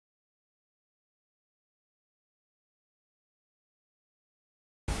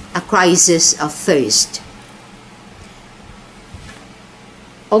a crisis of thirst.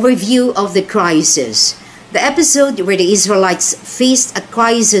 Overview of the crisis. The episode where the Israelites faced a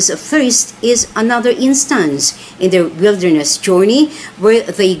crisis of thirst is another instance in their wilderness journey where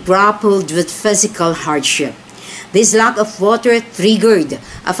they grappled with physical hardship. This lack of water triggered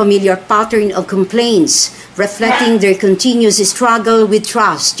a familiar pattern of complaints, reflecting their continuous struggle with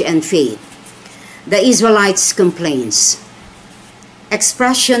trust and faith. The Israelites' complaints.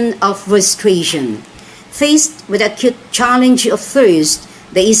 Expression of frustration. Faced with acute challenge of thirst,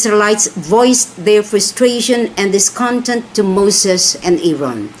 the Israelites voiced their frustration and discontent to Moses and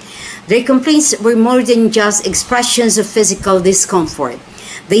Aaron. Their complaints were more than just expressions of physical discomfort.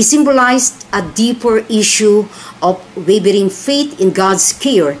 They symbolized a deeper issue of wavering faith in God's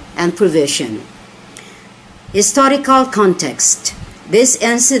care and provision. Historical context. This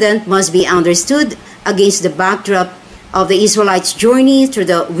incident must be understood against the backdrop of the Israelites' journey through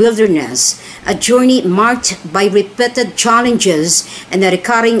the wilderness, a journey marked by repeated challenges and a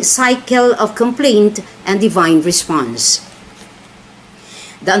recurring cycle of complaint and divine response.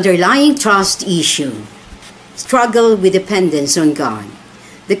 The underlying trust issue. Struggle with dependence on God.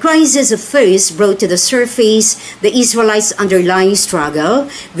 The crisis of thirst brought to the surface the Israelites' underlying struggle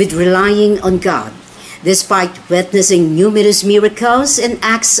with relying on God. Despite witnessing numerous miracles and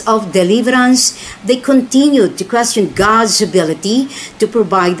acts of deliverance, they continued to question God's ability to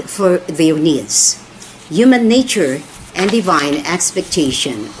provide for their needs. Human nature and divine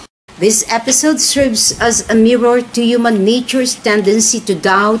expectation. This episode serves as a mirror to human nature's tendency to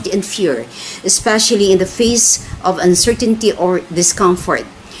doubt and fear, especially in the face of uncertainty or discomfort.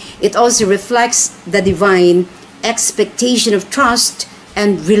 It also reflects the divine expectation of trust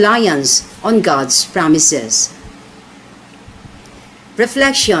and reliance on God's promises.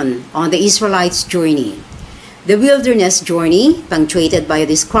 Reflection on the Israelites' journey. The wilderness journey, punctuated by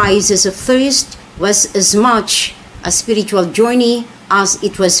this crisis of thirst, was as much a spiritual journey as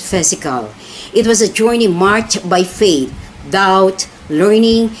it was physical. It was a journey marked by faith, doubt,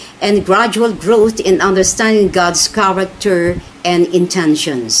 learning, and gradual growth in understanding God's character and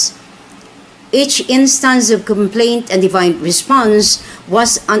intentions. Each instance of complaint and divine response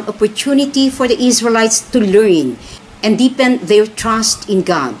was an opportunity for the Israelites to learn and deepen their trust in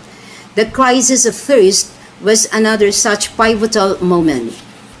God. The crisis of thirst was another such pivotal moment.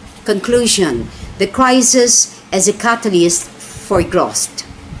 Conclusion. The crisis as a catalyst for growth.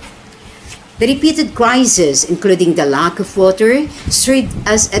 The repeated crises, including the lack of water, served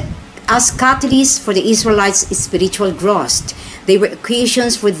as catalysts for the Israelites' spiritual growth. They were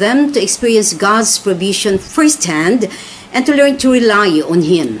occasions for them to experience God's provision firsthand and to learn to rely on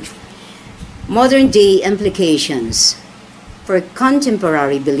Him. Modern-day implications. For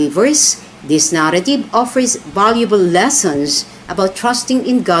contemporary believers, this narrative offers valuable lessons about trusting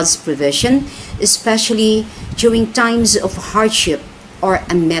in God's provision, especially during times of hardship or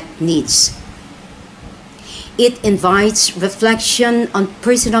unmet needs. It invites reflection on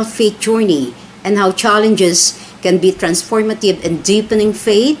personal faith journey and how challenges can be transformative in deepening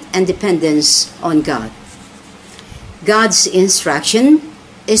faith and dependence on God. God's instruction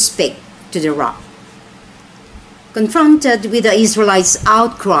is speak to the rock. Confronted with the Israelites'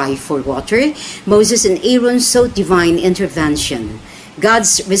 outcry for water, Moses and Aaron sought divine intervention.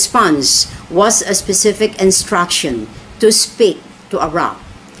 God's response was a specific instruction to speak to a rock.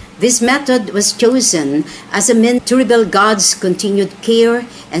 This method was chosen as a means to reveal God's continued care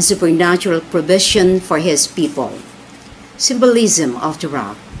and supernatural provision for His people. Symbolism of the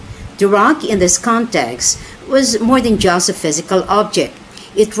rock. The rock in this context was more than just a physical object.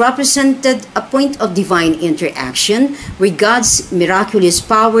 It represented a point of divine interaction where God's miraculous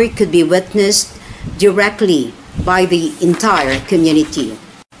power could be witnessed directly by the entire community.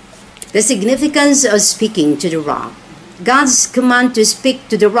 The significance of speaking to the rock. God's command to speak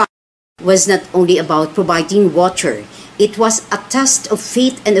to the rock was not only about providing water. It was a test of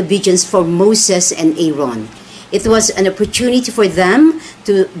faith and obedience for Moses and Aaron. It was an opportunity for them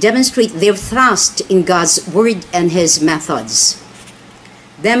to demonstrate their trust in God's word and His methods.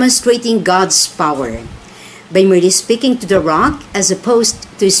 Demonstrating God's power. By merely speaking to the rock as opposed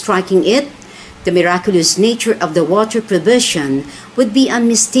to striking it, the miraculous nature of the water provision would be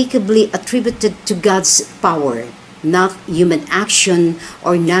unmistakably attributed to God's power, not human action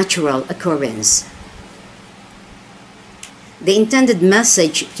or natural occurrence. The intended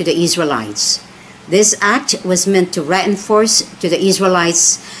message to the Israelites. This act was meant to reinforce to the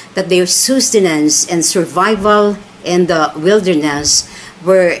Israelites that their sustenance and survival in the wilderness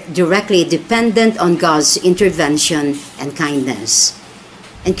were directly dependent on God's intervention and kindness,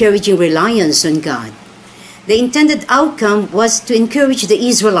 encouraging reliance on God. The intended outcome was to encourage the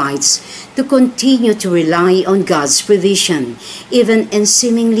Israelites to continue to rely on God's provision, even in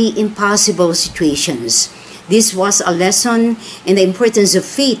seemingly impossible situations. This was a lesson in the importance of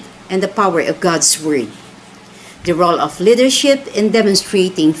faith and the power of God's Word. The role of leadership in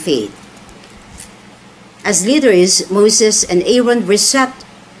demonstrating faith. As leaders, Moses and Aaron were set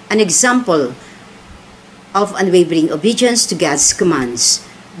an example of unwavering obedience to God's commands.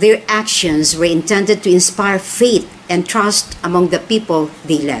 Their actions were intended to inspire faith and trust among the people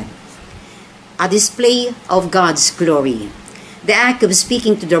they led. A display of God's glory. The act of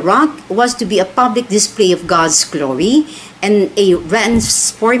speaking to the rock was to be a public display of God's glory and a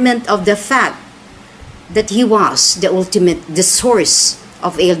reinforcement of the fact that He was the source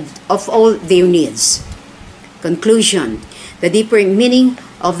of all their needs. Conclusion. The deeper meaning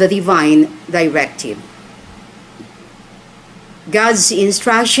of the divine directive. God's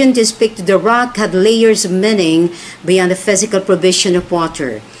instruction to speak to the rock had layers of meaning beyond the physical provision of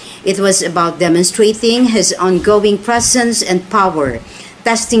water. It was about demonstrating His ongoing presence and power,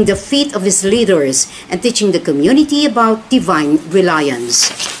 testing the faith of His leaders, and teaching the community about divine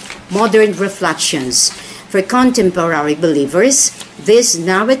reliance. Modern reflections. For contemporary believers, this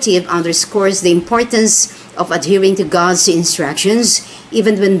narrative underscores the importance of adhering to God's instructions,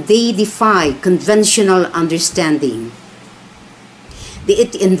 even when they defy conventional understanding.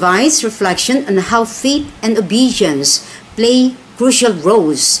 It invites reflection on how faith and obedience play crucial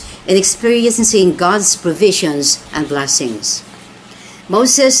roles in experiencing God's provisions and blessings.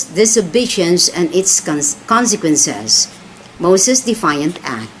 Moses' disobedience and its consequences. Moses' defiant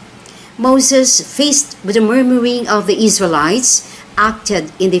act. Moses, faced with the murmuring of the Israelites,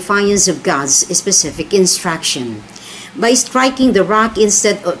 acted in defiance of God's specific instruction. By striking the rock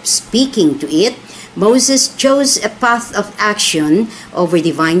instead of speaking to it, Moses chose a path of action over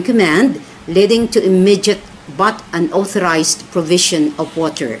divine command, leading to immediate but unauthorized provision of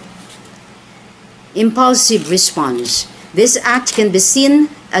water. Impulsive response. This act can be seen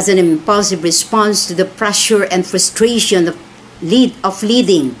as an impulsive response to the pressure and frustration of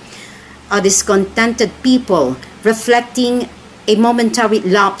leading a discontented people, reflecting a momentary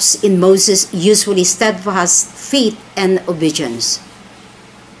lapse in Moses' usually steadfast faith and obedience.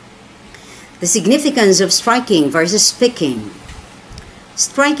 The significance of striking versus speaking.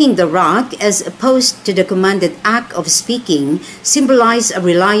 Striking the rock, as opposed to the commanded act of speaking, symbolizes a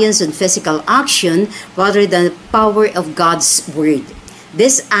reliance on physical action rather than the power of God's word.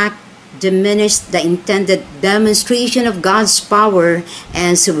 This act diminished the intended demonstration of God's power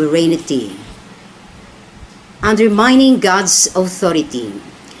and sovereignty, undermining God's authority.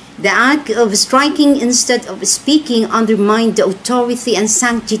 The act of striking instead of speaking undermined the authority and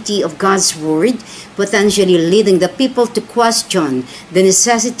sanctity of God's word, potentially leading the people to question the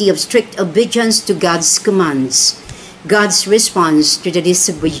necessity of strict obedience to God's commands. God's response to the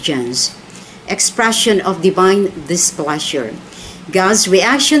disobedience. Expression of divine displeasure. God's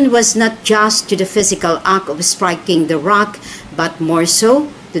reaction was not just to the physical act of striking the rock, but more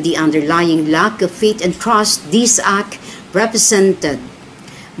so to the underlying lack of faith and trust this act represented.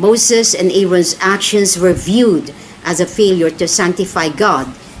 Moses and Aaron's actions were viewed as a failure to sanctify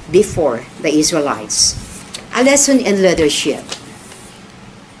God before the Israelites. A lesson in leadership.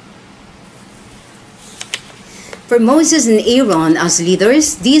 For Moses and Aaron as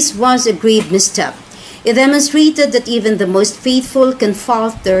leaders, this was a grave misstep. It demonstrated that even the most faithful can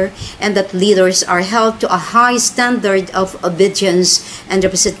falter and that leaders are held to a high standard of obedience and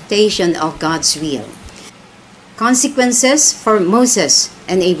representation of God's will. Consequences for Moses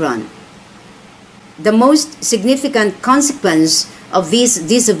and Aaron. The most significant consequence of this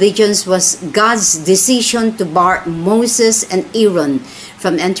disobedience was God's decision to bar Moses and Aaron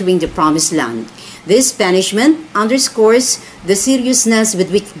from entering the Promised Land. This punishment underscores the seriousness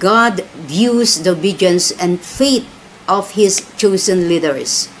with which God views the obedience and faith of His chosen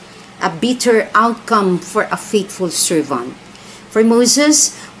leaders, a bitter outcome for a faithful servant. For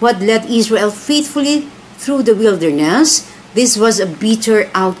Moses, who had led Israel faithfully through the wilderness, this was a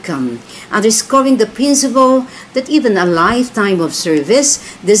bitter outcome, underscoring the principle that even a lifetime of service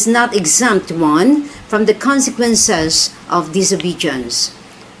does not exempt one from the consequences of disobedience.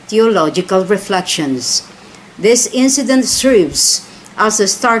 Theological reflections. This incident serves as a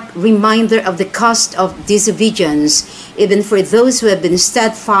stark reminder of the cost of disobedience, even for those who have been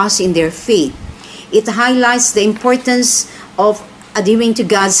steadfast in their faith. It highlights the importance of adhering to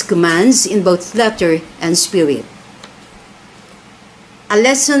God's commands in both letter and spirit. A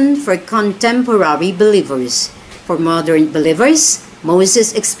lesson for contemporary believers. For modern believers,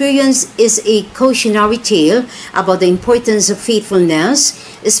 Moses' experience is a cautionary tale about the importance of faithfulness,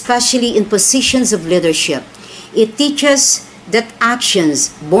 especially in positions of leadership. It teaches that actions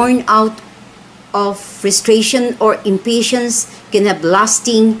born out of frustration or impatience can have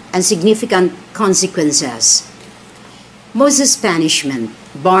lasting and significant consequences. Moses' punishment,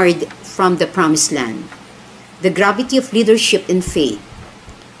 barred from the Promised Land. The gravity of leadership in faith.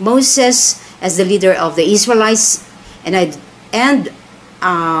 Moses, as the leader of the Israelites and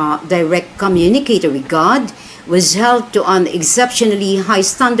direct communicator with God, was held to an exceptionally high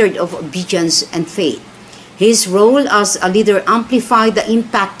standard of obedience and faith. His role as a leader amplified the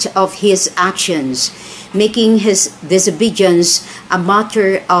impact of his actions, making his disobedience a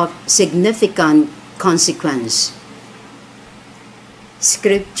matter of significant consequence.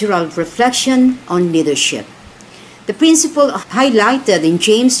 Scriptural reflection on leadership. The principle highlighted in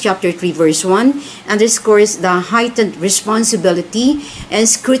James chapter 3 verse 1 underscores the heightened responsibility and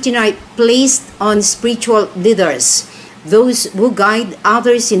scrutiny placed on spiritual leaders. Those who guide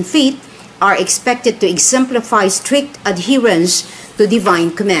others in faith are expected to exemplify strict adherence to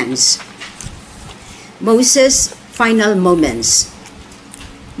divine commands. Moses' final moments.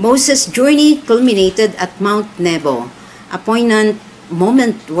 Moses' journey culminated at Mount Nebo, a poignant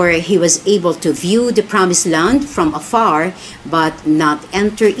moment where he was able to view the Promised Land from afar but not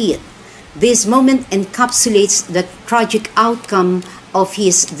enter it. This moment encapsulates the tragic outcome of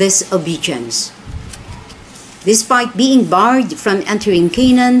his disobedience. Despite being barred from entering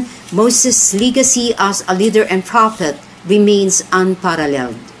Canaan, Moses' legacy as a leader and prophet remains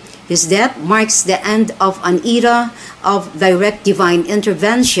unparalleled. His death marks the end of an era of direct divine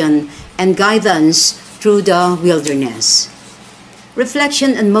intervention and guidance through the wilderness.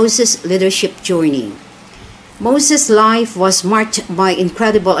 Reflection on Moses' leadership journey. Moses' life was marked by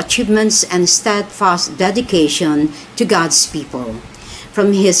incredible achievements and steadfast dedication to God's people.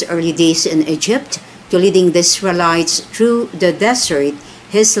 From his early days in Egypt to leading the Israelites through the desert,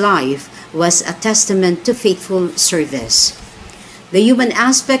 his life was a testament to faithful service. The human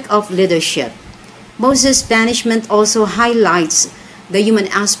aspect of leadership. Moses' banishment also highlights the human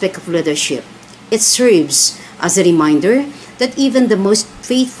aspect of leadership. It serves as a reminder that even the most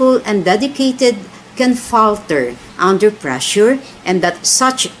faithful and dedicated can falter under pressure and that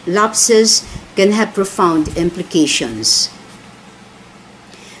such lapses can have profound implications.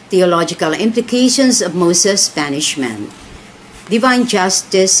 Theological implications of Moses' banishment. Divine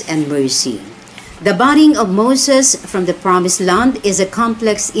justice and mercy. The barring of Moses from the Promised Land is a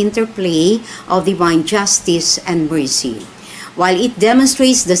complex interplay of divine justice and mercy. While it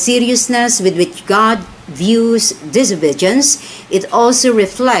demonstrates the seriousness with which God views disobedience, it also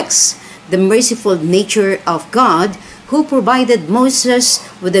reflects the merciful nature of God, who provided Moses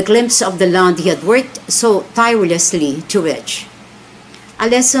with a glimpse of the land he had worked so tirelessly to reach. A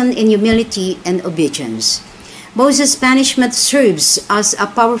lesson in humility and obedience. Moses' punishment serves as a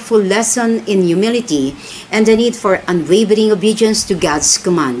powerful lesson in humility and the need for unwavering obedience to God's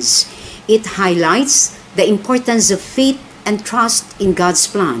commands. It highlights the importance of faith and trust in God's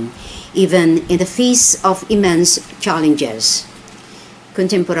plan, even in the face of immense challenges.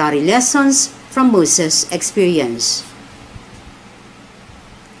 Contemporary lessons from Moses' experience.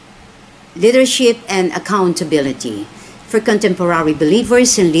 Leadership and accountability. For contemporary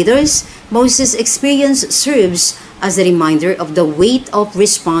believers and leaders, Moses' experience serves as a reminder of the weight of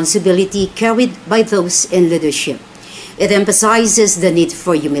responsibility carried by those in leadership. It emphasizes the need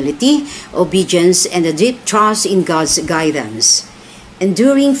for humility, obedience, and a deep trust in God's guidance.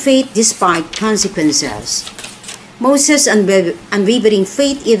 Enduring faith despite consequences. Moses' unwavering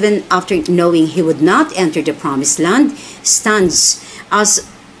faith, even after knowing he would not enter the Promised Land, stands as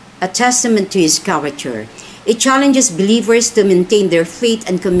a testament to his character. It challenges believers to maintain their faith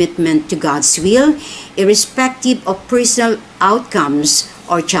and commitment to God's will, irrespective of personal outcomes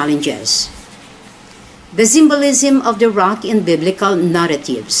or challenges. The symbolism of the rock in biblical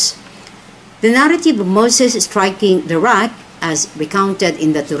narratives. The narrative of Moses striking the rock, as recounted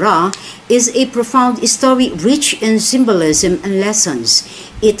in the Torah, is a profound story rich in symbolism and lessons.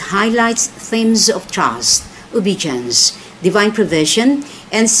 It highlights themes of trust, obedience, divine provision,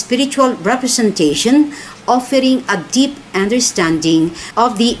 and spiritual representation, offering a deep understanding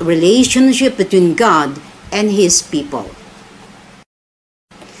of the relationship between God and His people.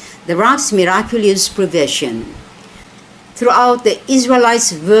 The rock's miraculous provision. Throughout the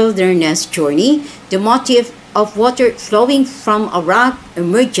Israelites' wilderness journey, the motif of water flowing from a rock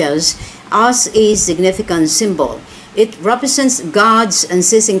emerges as a significant symbol. It represents God's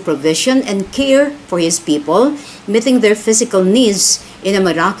unceasing provision and care for His people, meeting their physical needs in a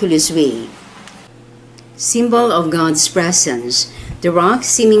miraculous way. Symbol of God's presence. The rock,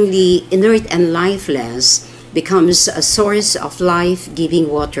 seemingly inert and lifeless, becomes a source of life-giving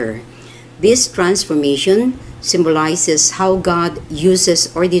water. This transformation symbolizes how God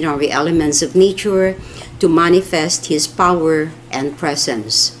uses ordinary elements of nature to manifest His power and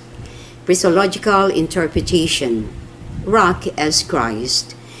presence. Christological interpretation: rock as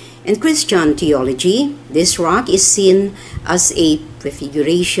Christ. In Christian theology, this rock is seen as a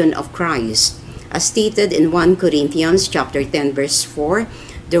prefiguration of Christ. As stated in 1 Corinthians chapter 10, verse 4,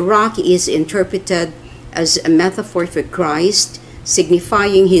 the rock is interpreted as a metaphor for Christ,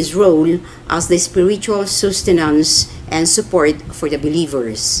 signifying His role as the spiritual sustenance and support for the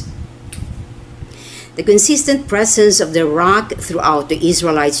believers. The consistent presence of the rock throughout the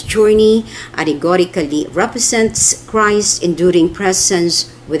Israelites' journey allegorically represents Christ's enduring presence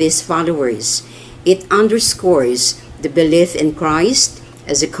with His followers. It underscores the belief in Christ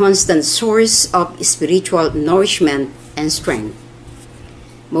as a constant source of spiritual nourishment and strength.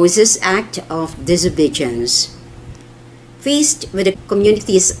 Moses' act of disobedience. Faced with the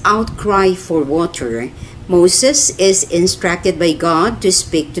community's outcry for water, Moses is instructed by God to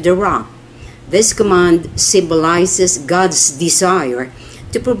speak to the rock. This command symbolizes God's desire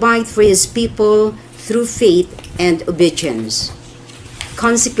to provide for His people through faith and obedience.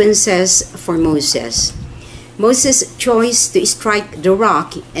 Consequences for Moses. Moses' choice to strike the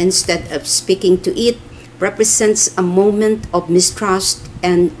rock instead of speaking to it represents a moment of mistrust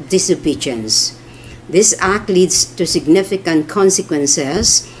and disobedience. This act leads to significant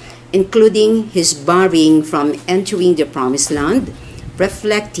consequences, including his barring from entering the Promised Land,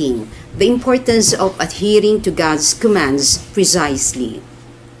 reflecting the importance of adhering to God's commands precisely.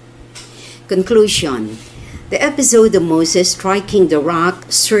 Conclusion. The episode of Moses striking the rock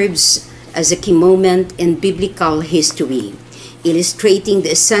serves as a key moment in biblical history, illustrating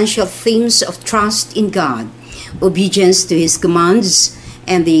the essential themes of trust in God, obedience to His commands,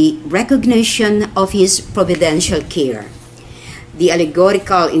 and the recognition of His providential care. The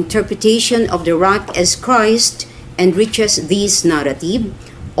allegorical interpretation of the rock as Christ enriches this narrative,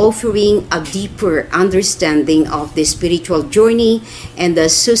 offering a deeper understanding of the spiritual journey and the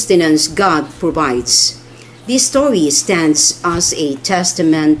sustenance God provides. This story stands as a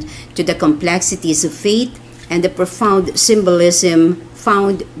testament to the complexities of faith and the profound symbolism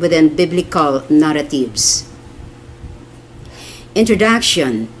found within biblical narratives.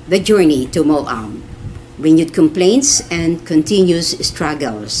 Introduction: The journey to Moab. Renewed complaints and continuous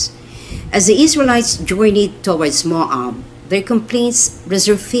struggles. As the Israelites journeyed towards Moab, their complaints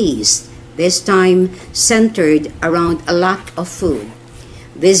resurfaced, this time centered around a lack of food.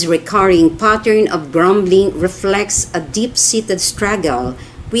 This recurring pattern of grumbling reflects a deep-seated struggle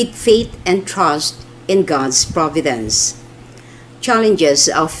with faith and trust in God's providence. Challenges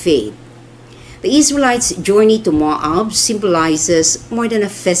of faith. The Israelites' journey to Moab symbolizes more than a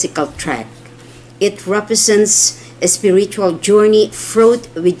physical trek. It represents a spiritual journey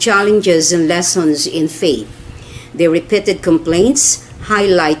fraught with challenges and lessons in faith. Their repeated complaints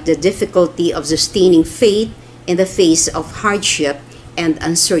highlight the difficulty of sustaining faith in the face of hardship and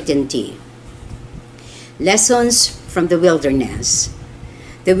uncertainty. Lessons from the wilderness.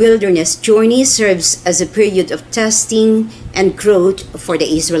 The wilderness journey serves as a period of testing and growth for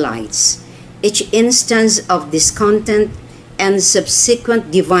the Israelites. Each instance of discontent and subsequent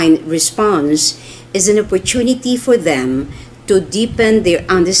divine response is an opportunity for them to deepen their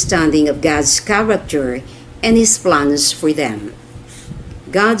understanding of God's character and His plans for them.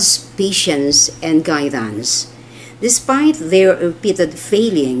 God's patience and guidance. Despite their repeated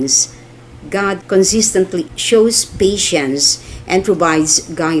failings, God consistently shows patience and provides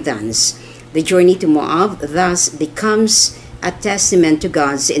guidance. The journey to Moab thus becomes a testament to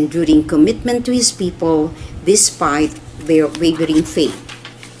God's enduring commitment to His people despite their wavering faith.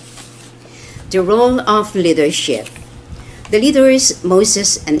 The role of leadership. The leaders,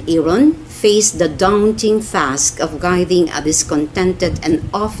 Moses and Aaron, faced the daunting task of guiding a discontented and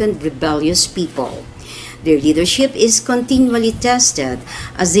often rebellious people. Their leadership is continually tested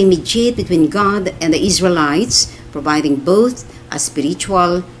as they mediate between God and the Israelites, providing both a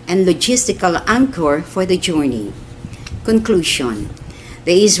spiritual and logistical anchor for the journey. Conclusion.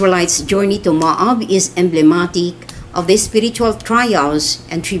 The Israelites' journey to Moab is emblematic of the spiritual trials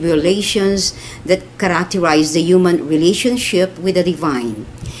and tribulations that characterize the human relationship with the divine.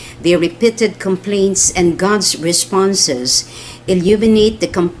 Their repeated complaints and God's responses illuminate the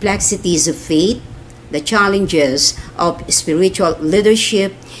complexities of faith, the challenges of spiritual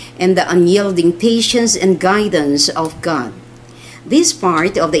leadership, and the unyielding patience and guidance of God. This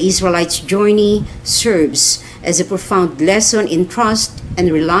part of the Israelites' journey serves as a profound lesson in trust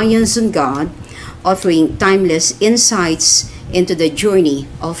and reliance on God, offering timeless insights into the journey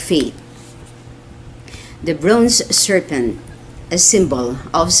of faith. The bronze serpent, a symbol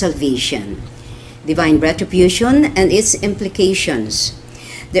of salvation. Divine retribution and its implications.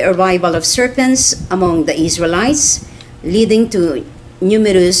 The arrival of serpents among the Israelites, leading to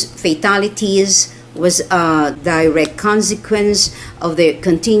numerous fatalities, was a direct consequence of their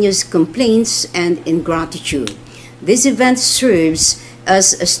continuous complaints and ingratitude. This event serves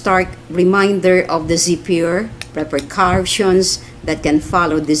as a stark reminder of the severe repercussions that can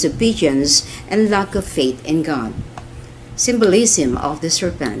follow disobedience and lack of faith in God. Symbolism of the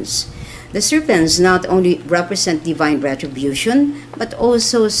serpents. The serpents not only represent divine retribution, but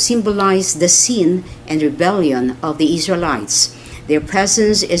also symbolize the sin and rebellion of the Israelites. Their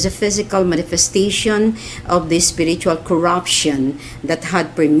presence is a physical manifestation of the spiritual corruption that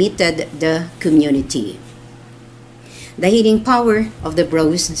had permeated the community. The healing power of the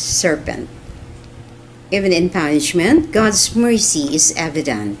bronze serpent. Even in punishment, God's mercy is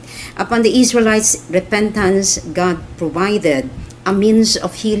evident. Upon the Israelites' repentance, God provided a means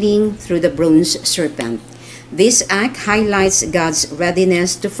of healing through the bronze serpent. This act highlights God's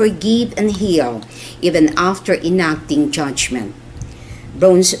readiness to forgive and heal even after enacting judgment.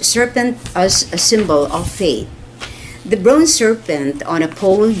 Bronze serpent as a symbol of faith. The bronze serpent on a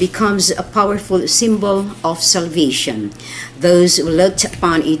pole becomes a powerful symbol of salvation. Those who looked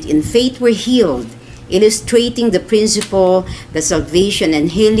upon it in faith were healed, illustrating the principle that salvation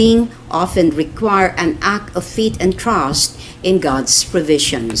and healing often require an act of faith and trust in God's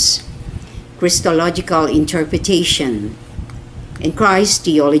provisions. Christological interpretation. In Christ's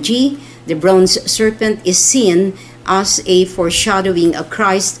theology, the bronze serpent is seen as a foreshadowing of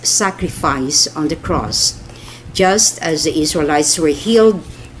Christ's sacrifice on the cross. Just as the Israelites were healed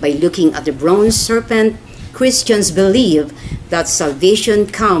by looking at the bronze serpent, Christians believe that salvation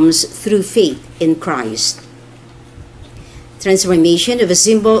comes through faith in Christ. Transformation of a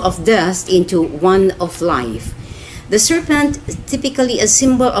symbol of death into one of life. The serpent, typically a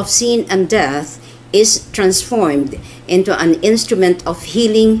symbol of sin and death, is transformed into an instrument of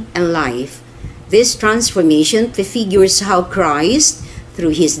healing and life. This transformation prefigures how Christ,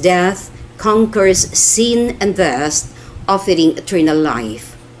 through his death, conquers sin and death, offering eternal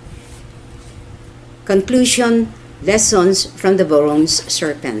life. Conclusion. Lessons from the bronze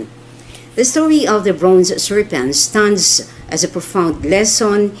serpent. The story of the bronze serpent stands as a profound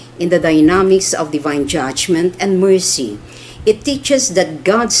lesson in the dynamics of divine judgment and mercy. It teaches that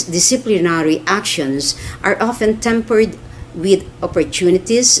God's disciplinary actions are often tempered with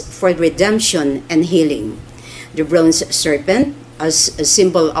opportunities for redemption and healing. The bronze serpent, as a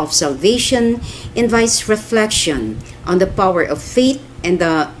symbol of salvation, invites reflection on the power of faith and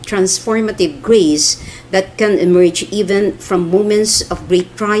the transformative grace that can emerge even from moments of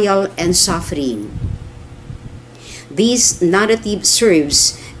great trial and suffering. This narrative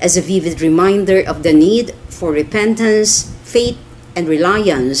serves as a vivid reminder of the need for repentance, faith, and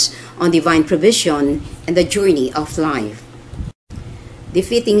reliance on divine provision and the journey of life.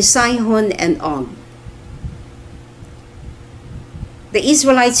 Defeating Sihon and Og. The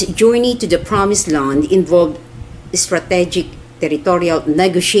Israelites' journey to the Promised Land involved strategic territorial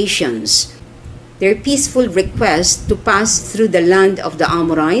negotiations. Their peaceful request to pass through the land of the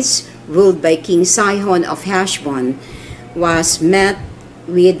Amorites, ruled by King Sihon of Heshbon, was met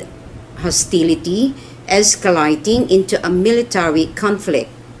with hostility, escalating into a military conflict.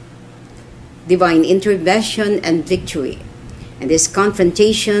 Divine intervention and victory. In this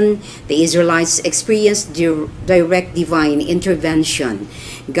confrontation, the Israelites experienced direct divine intervention.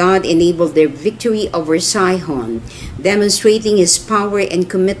 God enabled their victory over Sihon, demonstrating his power and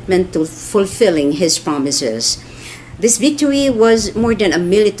commitment to fulfilling his promises. This victory was more than a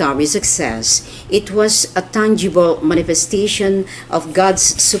military success. It was a tangible manifestation of God's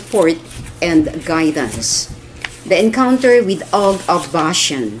support and guidance. The encounter with Og of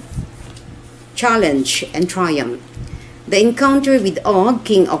Bashan. Challenge and triumph. The encounter with Og,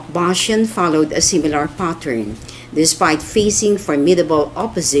 king of Bashan, followed a similar pattern. Despite facing formidable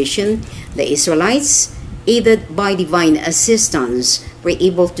opposition, the Israelites, aided by divine assistance, were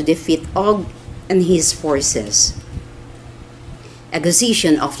able to defeat Og and his forces.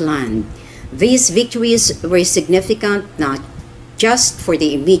 Acquisition of land. These victories were significant not just for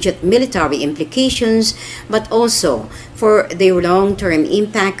the immediate military implications, but also for their long-term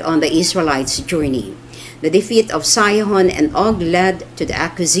impact on the Israelites' journey. The defeat of Sihon and Og led to the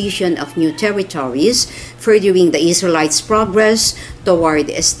acquisition of new territories, furthering the Israelites' progress toward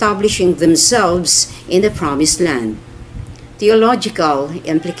establishing themselves in the Promised Land. Theological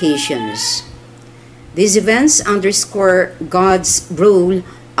implications. These events underscore God's role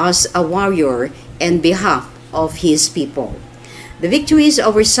as a warrior on behalf of his people. The victories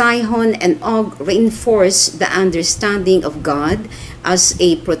over Sihon and Og reinforce the understanding of God as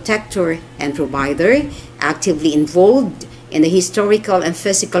a protector and provider, actively involved in the historical and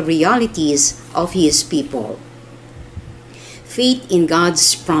physical realities of his people. Faith in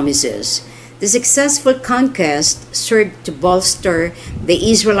God's promises. The successful conquest served to bolster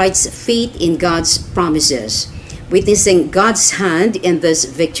the Israelites' faith in God's promises. Witnessing God's hand in these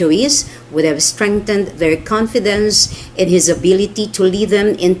victories would have strengthened their confidence in His ability to lead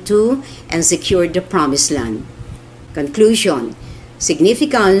them into and secure the Promised Land. Conclusion.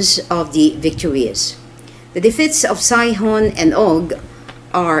 Significance of the victories. The defeats of Sihon and Og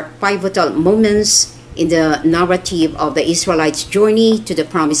are pivotal moments in the narrative of the Israelites' journey to the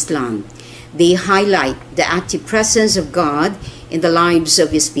Promised Land. They highlight the active presence of God in the lives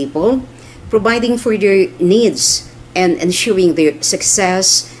of His people, providing for their needs and ensuring their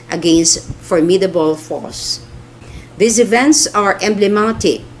success against formidable foes. These events are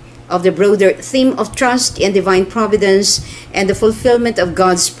emblematic of the broader theme of trust in divine providence and the fulfillment of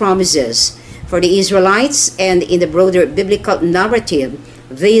God's promises. For the Israelites and in the broader biblical narrative,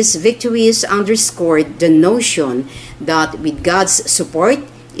 these victories underscored the notion that with God's support,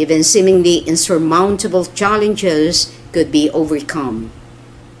 even seemingly insurmountable challenges could be overcome.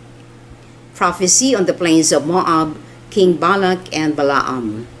 Prophecy on the plains of Moab, King Balak and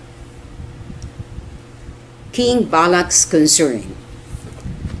Balaam. King Balak's concern.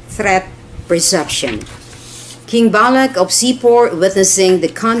 Threat perception. King Balak of Zippor, witnessing the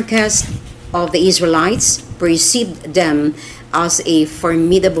conquest of the Israelites, perceived them as a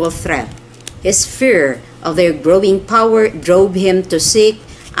formidable threat. His fear of their growing power drove him to seek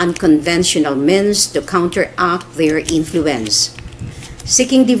unconventional means to counteract their influence.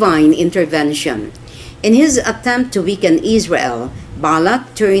 Seeking divine intervention. In his attempt to weaken Israel,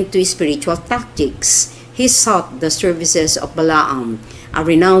 Balak turned to spiritual tactics. He sought the services of Balaam, a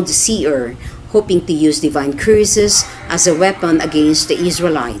renowned seer, hoping to use divine curses as a weapon against the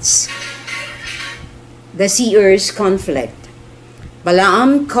Israelites. The seer's conflict.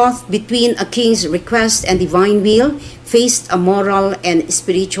 Balaam, caught between a king's request and divine will, faced a moral and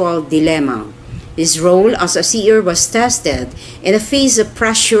spiritual dilemma. His role as a seer was tested in the face of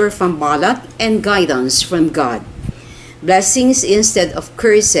pressure from Balak and guidance from God. Blessings instead of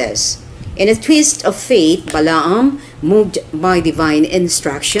curses. In a twist of fate, Balaam, moved by divine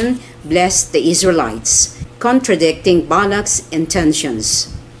instruction, blessed the Israelites, contradicting Balak's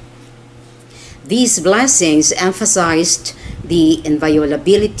intentions. These blessings emphasized the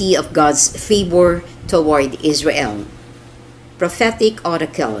inviolability of God's favor toward Israel. Prophetic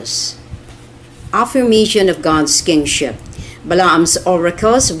oracles. Affirmation of God's kingship. Balaam's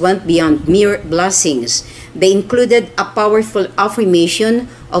oracles went beyond mere blessings. They included a powerful affirmation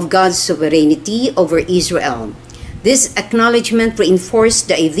of God's sovereignty over Israel. This acknowledgement reinforced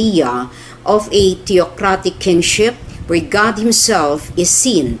the idea of a theocratic kingship where God Himself is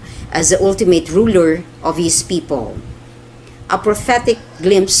seen as the ultimate ruler of His people. A prophetic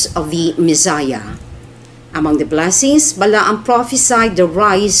glimpse of the Messiah. Among the blessings, Balaam prophesied the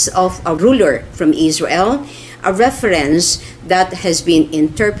rise of a ruler from Israel, a reference that has been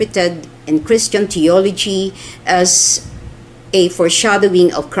interpreted in Christian theology as a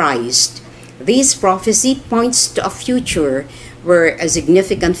foreshadowing of Christ. This prophecy points to a future where a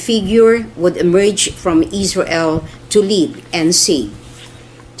significant figure would emerge from Israel to lead and save.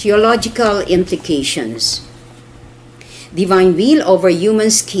 Theological implications. Divine will over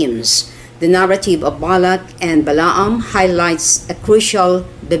human schemes. The narrative of Balak and Balaam highlights a crucial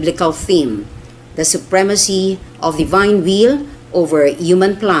biblical theme: the supremacy of divine will over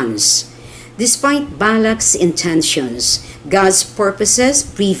human plans. Despite Balak's intentions, God's purposes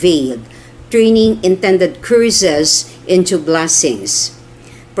prevailed, turning intended curses into blessings.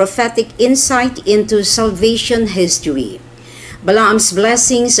 Prophetic insight into salvation history. Balaam's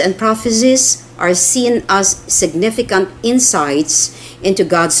blessings and prophecies are seen as significant insights into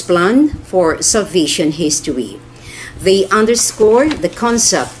God's plan for salvation history. They underscore the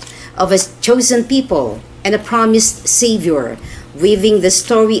concept of a chosen people and a promised Savior, weaving the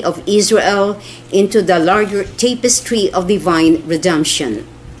story of Israel into the larger tapestry of divine redemption.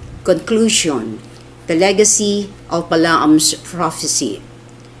 Conclusion. The legacy of Balaam's prophecy.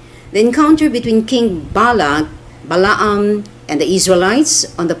 The encounter between King Balak, Balaam, and the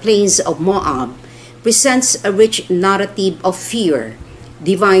Israelites on the plains of Moab presents a rich narrative of fear,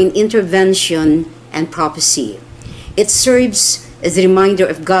 divine intervention, and prophecy. It serves as a reminder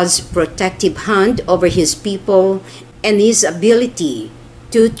of God's protective hand over His people and His ability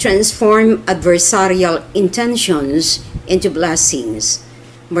to transform adversarial intentions into blessings.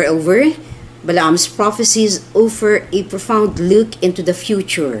 Moreover, Balaam's prophecies offer a profound look into the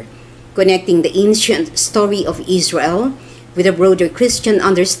future, connecting the ancient story of Israel with a broader Christian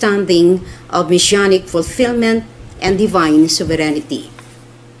understanding of messianic fulfillment and divine sovereignty.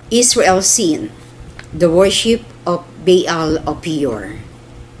 Israel's sin, the worship of Baal of Peor.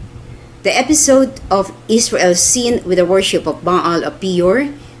 The episode of Israel's sin with the worship of Baal of Peor,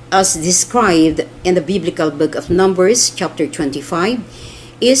 as described in the biblical book of Numbers, chapter 25,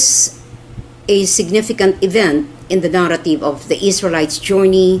 is a significant event in the narrative of the Israelites'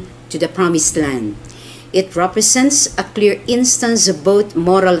 journey to the Promised Land. It represents a clear instance of both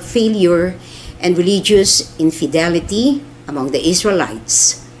moral failure and religious infidelity among the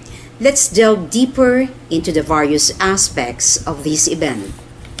Israelites. Let's delve deeper into the various aspects of this event.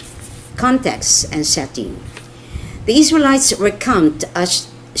 Context and setting. The Israelites were camped at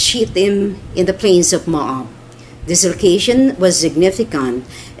Shittim in the plains of Moab. This location was significant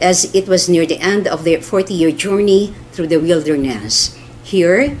as it was near the end of their 40-year journey through the wilderness.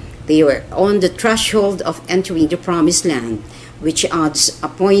 Here, they were on the threshold of entering the Promised Land, which adds a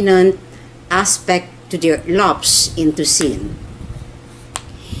poignant aspect to their lapse into sin.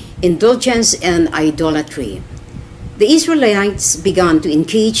 Indulgence and idolatry. The Israelites began to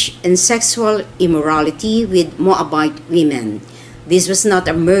engage in sexual immorality with Moabite women. This was not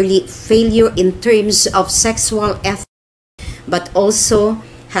a merely failure in terms of sexual ethics, but also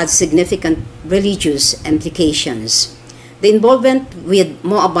had significant religious implications. The involvement with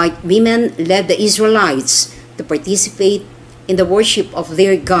Moabite women led the Israelites to participate in the worship of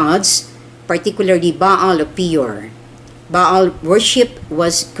their gods, particularly Baal of Peor. Baal worship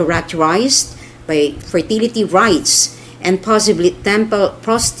was characterized by fertility rites and possibly temple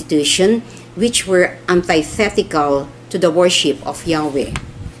prostitution, which were antithetical to the worship of Yahweh.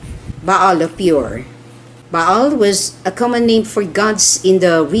 Baal of Peor. Baal was a common name for gods in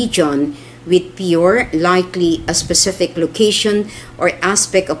the region, with Peor likely a specific location or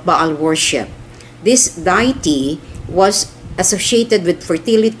aspect of Baal worship. This deity was associated with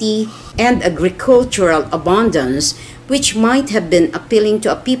fertility and agricultural abundance, which might have been appealing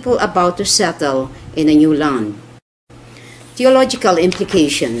to a people about to settle in a new land. Theological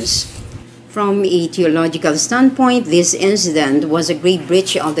implications. From a theological standpoint, this incident was a great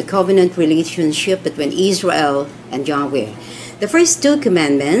breach of the covenant relationship between Israel and Yahweh. The first two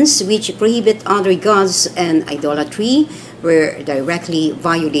commandments, which prohibit other gods and idolatry, were directly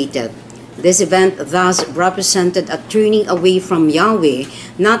violated. This event thus represented a turning away from Yahweh,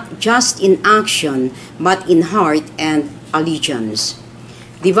 not just in action, but in heart and allegiance.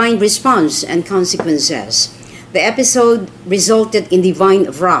 Divine response and consequences. The episode resulted in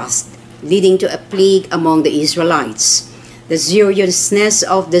divine wrath, leading to a plague among the Israelites. The seriousness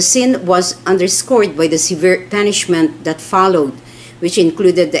of the sin was underscored by the severe punishment that followed, which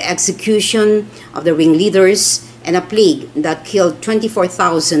included the execution of the ringleaders and a plague that killed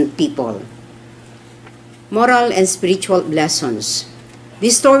 24,000 people. Moral and spiritual lessons.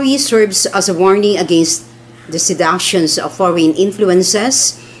 This story serves as a warning against the seductions of foreign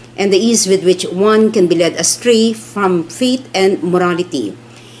influences and the ease with which one can be led astray from faith and morality.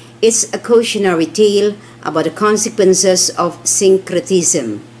 It's a cautionary tale about the consequences of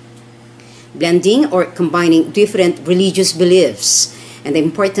syncretism, blending or combining different religious beliefs, and the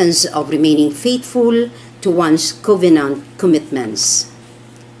importance of remaining faithful to one's covenant commitments.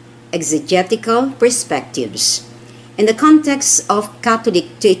 Exegetical perspectives. In the context of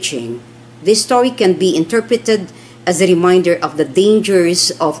Catholic teaching, this story can be interpreted as a reminder of the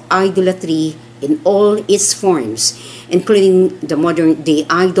dangers of idolatry in all its forms, including the modern-day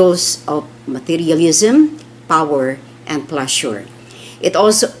idols of materialism, power, and pleasure. It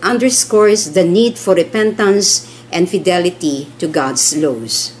also underscores the need for repentance and fidelity to God's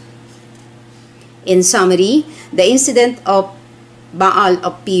laws. In summary, the incident of Baal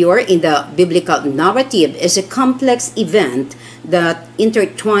of Peor in the biblical narrative is a complex event that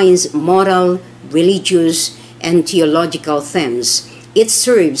intertwines moral, religious, and theological themes. It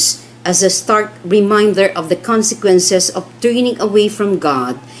serves as a stark reminder of the consequences of turning away from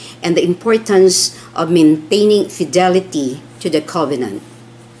God and the importance of maintaining fidelity to the covenant.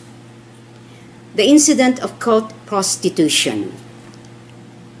 The incident of cult prostitution.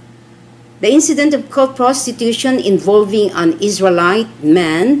 The incident of cult prostitution involving an Israelite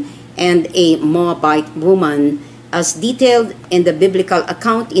man and a Moabite woman, as detailed in the biblical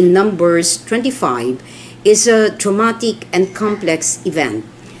account in Numbers 25, is a dramatic and complex event.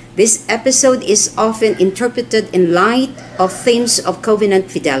 This episode is often interpreted in light of themes of covenant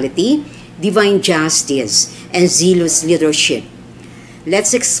fidelity, divine justice, and zealous leadership.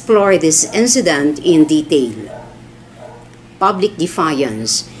 Let's explore this incident in detail. Public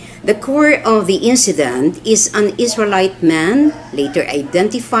defiance. The core of the incident is an Israelite man, later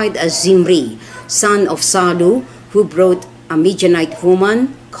identified as Zimri, son of Salu, who brought a Midianite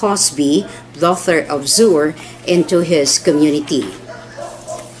woman, Cosbi, daughter of Zur, into his community.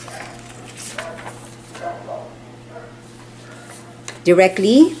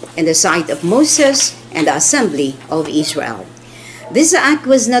 Directly in the sight of Moses and the assembly of Israel. This act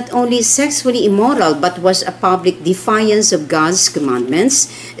was not only sexually immoral but was a public defiance of God's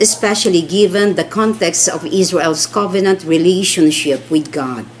commandments, especially given the context of Israel's covenant relationship with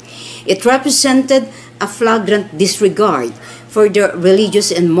God. It represented a flagrant disregard for the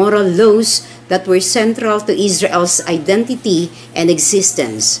religious and moral laws that were central to Israel's identity and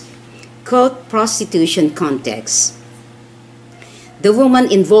existence. Cult prostitution context. The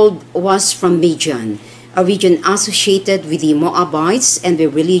woman involved was from Midian, a region associated with the Moabites and their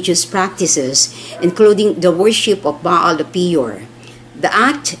religious practices, including the worship of Baal Peor. The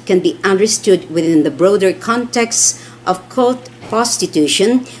act can be understood within the broader context of cult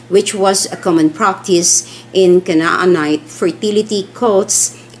prostitution, which was a common practice in Canaanite fertility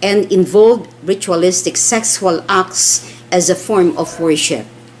cults and involved ritualistic sexual acts as a form of worship.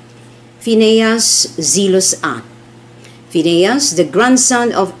 Phinehas' zealous act. Phinehas, the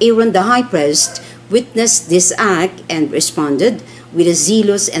grandson of Aaron the high priest, witnessed this act and responded with a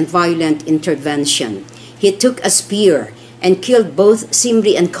zealous and violent intervention. He took a spear and killed both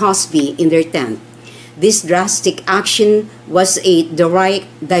Zimri and Cosbi in their tent. This drastic action was a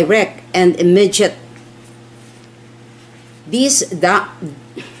direct and immediate This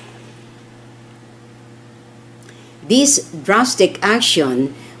drastic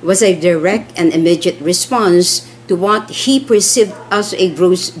action was a direct and immediate response to what he perceived as a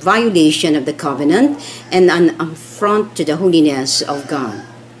gross violation of the covenant and an affront to the holiness of God.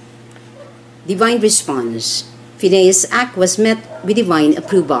 Divine response. Phinehas' act was met with divine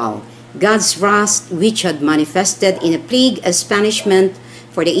approval. God's wrath, which had manifested in a plague as punishment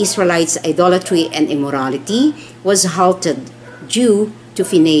for the Israelites' idolatry and immorality, was halted due to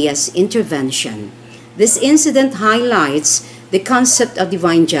Phinehas' intervention. This incident highlights the concept of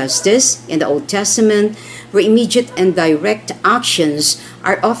divine justice in the Old Testament, where immediate and direct actions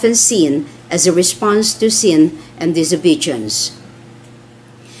are often seen as a response to sin and disobedience.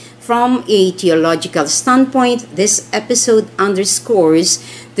 From a theological standpoint, this episode underscores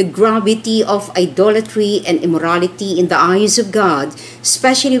the gravity of idolatry and immorality in the eyes of God,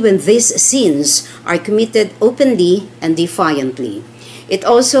 especially when these sins are committed openly and defiantly. It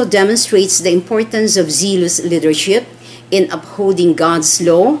also demonstrates the importance of zealous leadership in upholding God's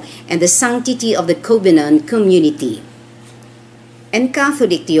law and the sanctity of the covenant community. In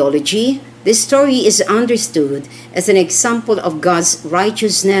Catholic theology, this story is understood as an example of God's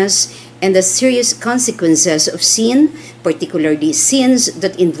righteousness and the serious consequences of sin, particularly sins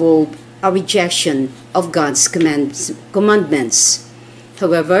that involve a rejection of God's commandments.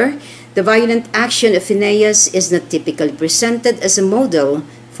 However, the violent action of Phinehas is not typically presented as a model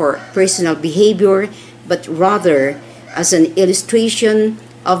for personal behavior, but rather as an illustration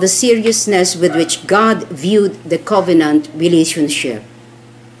of the seriousness with which God viewed the covenant relationship.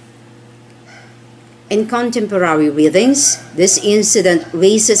 In contemporary readings, this incident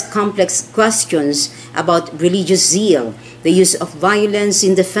raises complex questions about religious zeal, the use of violence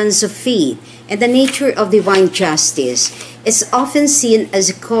in defense of faith, and the nature of divine justice. It's often seen as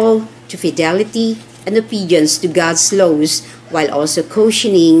a call to fidelity and obedience to God's laws, while also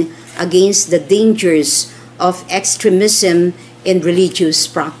cautioning against the dangers of extremism in religious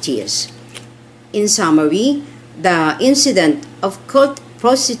practice. In summary, the incident of cult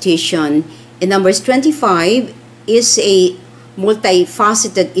prostitution in Numbers 25 is a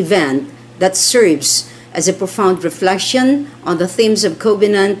multifaceted event that serves as a profound reflection on the themes of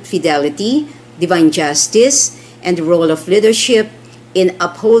covenant fidelity, divine justice, and the role of leadership in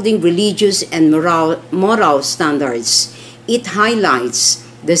upholding religious and moral standards. It highlights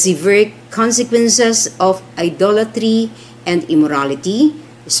the severe consequences of idolatry and immorality,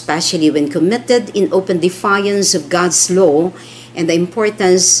 especially when committed in open defiance of God's law, and the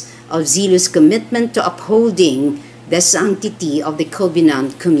importance of zealous commitment to upholding the sanctity of the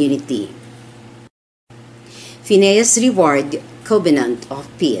covenant community. Phinehas' reward, covenant of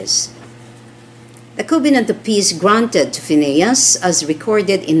peace. The covenant of peace granted to Phinehas, as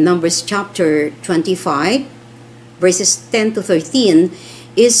recorded in Numbers chapter 25, verses 10 to 13,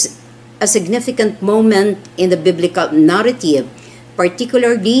 is a significant moment in the biblical narrative,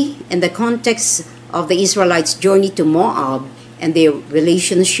 particularly in the context of the Israelites' journey to Moab and their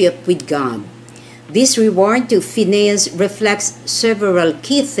relationship with God. This reward to Phinehas reflects several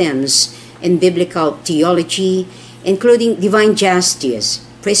key themes in biblical theology, including divine justice,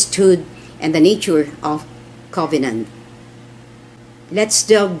 priesthood, and the nature of covenant. Let's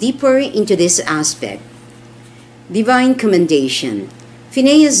delve deeper into this aspect. Divine commendation.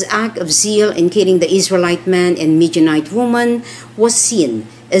 Phinehas' act of zeal in killing the Israelite man and Midianite woman was seen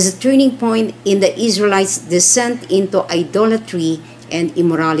as a turning point in the Israelites' descent into idolatry and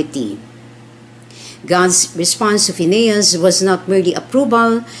immorality. God's response to Phinehas was not merely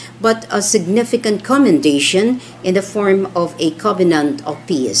approval, but a significant commendation in the form of a covenant of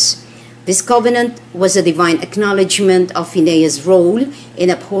peace. This covenant was a divine acknowledgement of Phinehas' role in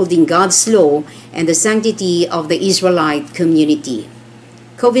upholding God's law and the sanctity of the Israelite community.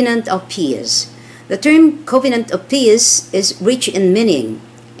 Covenant of peace. The term covenant of peace is rich in meaning.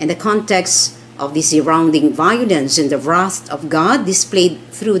 In the context of the surrounding violence and the wrath of God displayed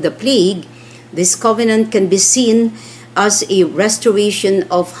through the plague, this covenant can be seen as a restoration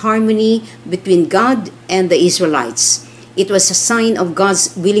of harmony between God and the Israelites. It was a sign of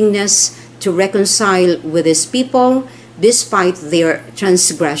God's willingness to reconcile with His people despite their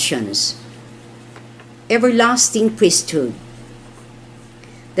transgressions. Everlasting priesthood.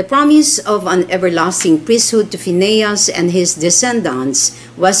 The promise of an everlasting priesthood to Phinehas and his descendants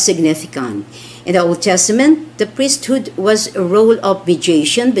was significant. In the Old Testament, the priesthood was a role of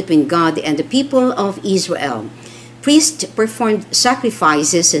mediation between God and the people of Israel. Priests performed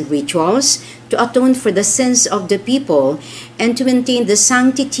sacrifices and rituals to atone for the sins of the people and to maintain the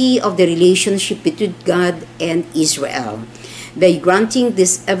sanctity of the relationship between God and Israel. By granting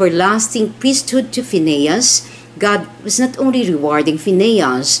this everlasting priesthood to Phinehas, God was not only rewarding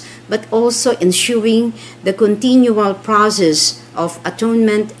Phinehas, but also ensuring the continual process of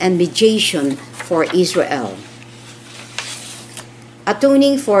atonement and mediation for Israel.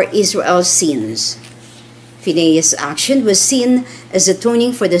 Atoning for Israel's sins. Phinehas' action was seen as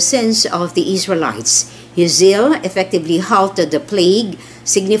atoning for the sins of the Israelites. His zeal effectively halted the plague,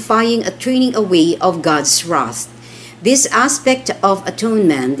 signifying a turning away of God's wrath. This aspect of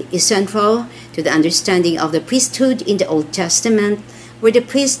atonement is central to the understanding of the priesthood in the Old Testament, where the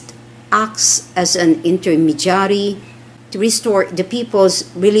priest acts as an intermediary to restore the people's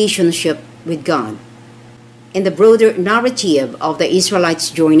relationship with God. In the broader narrative of the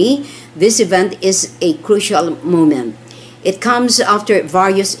Israelites' journey, this event is a crucial moment. It comes after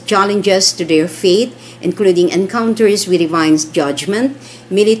various challenges to their faith, including encounters with divine judgment,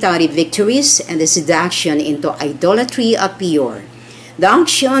 military victories, and the seduction into idolatry at Peor. The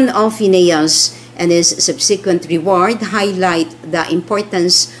action of Phinehas and his subsequent reward highlight the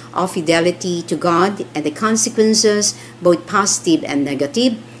importance of fidelity to God and the consequences, both positive and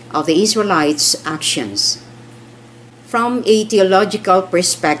negative, of the Israelites' actions. From a theological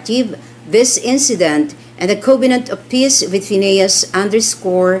perspective, this incident and the covenant of peace with Phinehas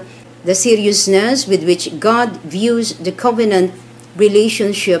underscore the seriousness with which God views the covenant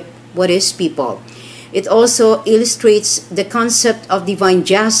relationship with His people. It also illustrates the concept of divine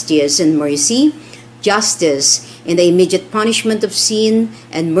justice and mercy, justice in the immediate punishment of sin,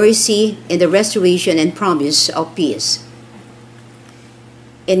 and mercy in the restoration and promise of peace.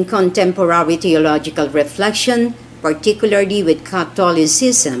 In contemporary theological reflection, particularly with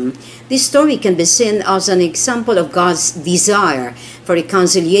Catholicism, this story can be seen as an example of God's desire for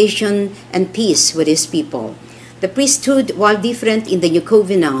reconciliation and peace with His people. The priesthood, while different in the New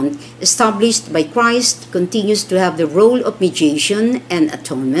Covenant, established by Christ, continues to have the role of mediation and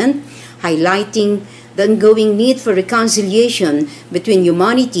atonement, highlighting the ongoing need for reconciliation between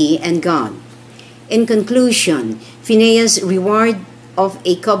humanity and God. In conclusion, Phinehas' reward of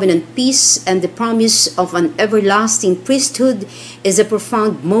a covenant peace and the promise of an everlasting priesthood is a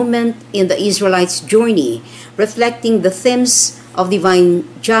profound moment in the Israelites' journey, reflecting the themes of divine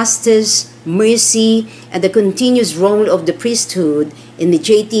justice, mercy, and the continuous role of the priesthood in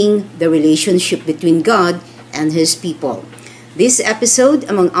mediating the relationship between God and His people. This episode,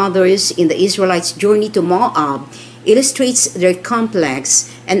 among others in the Israelites' journey to Moab, illustrates their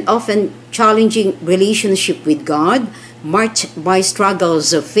complex and often challenging relationship with God, marked by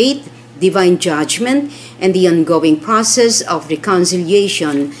struggles of faith, divine judgment, and the ongoing process of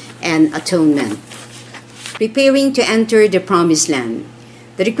reconciliation and atonement. Preparing to enter the Promised Land.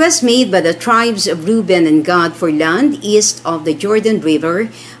 The request made by the tribes of Reuben and Gad for land east of the Jordan River,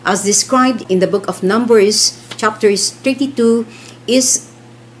 as described in the book of Numbers, chapters 32, is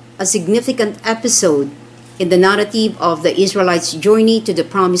a significant episode in the narrative of the Israelites' journey to the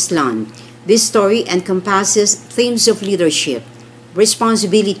Promised Land. This story encompasses themes of leadership,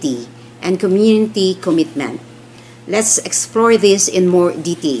 responsibility, and community commitment. Let's explore this in more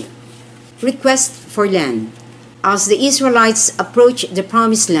detail. Request for land. As the Israelites approached the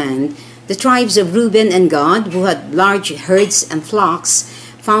Promised Land, the tribes of Reuben and Gad, who had large herds and flocks,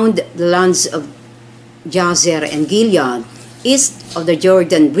 found the lands of Jazer and Gilead, east of the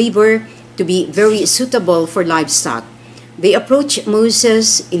Jordan River, to be very suitable for livestock. They approached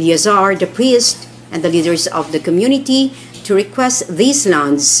Moses, Eleazar the priest, and the leaders of the community to request these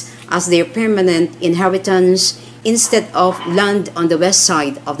lands as their permanent inheritance instead of land on the west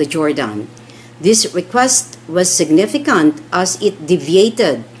side of the Jordan. This request was significant as it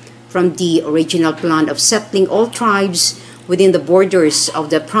deviated from the original plan of settling all tribes within the borders of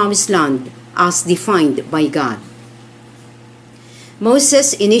the Promised Land as defined by God.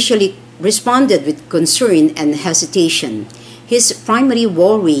 Moses initially responded with concern and hesitation. His primary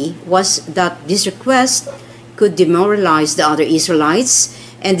worry was that this request could demoralize the other Israelites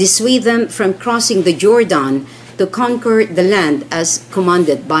and dissuade them from crossing the Jordan to conquer the land as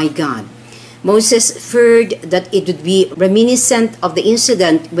commanded by God. Moses feared that it would be reminiscent of the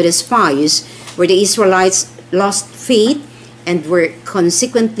incident with the spies, where the Israelites lost faith and were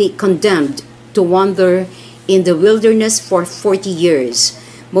consequently condemned to wander in the wilderness for 40 years.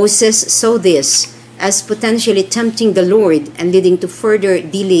 Moses saw this as potentially tempting the Lord and leading to further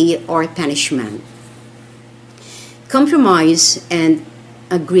delay or punishment. Compromise and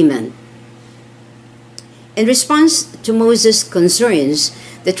agreement. In response to Moses' concerns,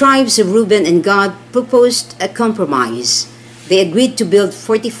 the tribes of Reuben and Gad proposed a compromise. They agreed to build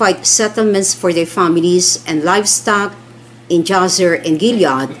fortified settlements for their families and livestock in Jazer and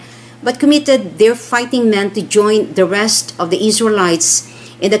Gilead, but committed their fighting men to join the rest of the Israelites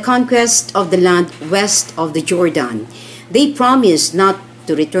in the conquest of the land west of the Jordan. They promised not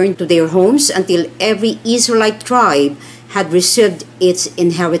to return to their homes until every Israelite tribe had received its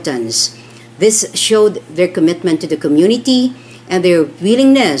inheritance. This showed their commitment to the community and their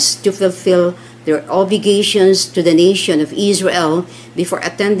willingness to fulfill their obligations to the nation of Israel before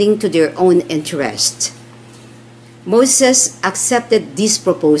attending to their own interests. Moses accepted this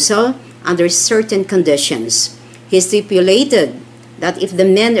proposal under certain conditions. He stipulated that if the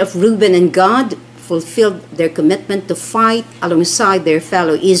men of Reuben and Gad fulfilled their commitment to fight alongside their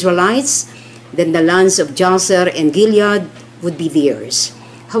fellow Israelites, then the lands of Jazer and Gilead would be theirs.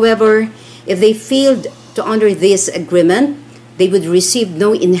 However, if they failed to honor this agreement, they would receive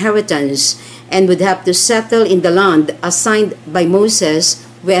no inheritance and would have to settle in the land assigned by Moses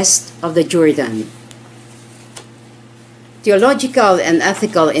west of the Jordan. Theological and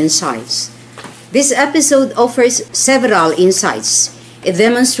ethical insights. This episode offers several insights. It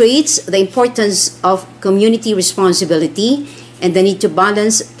demonstrates the importance of community responsibility and the need to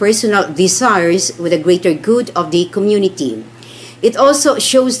balance personal desires with the greater good of the community. It also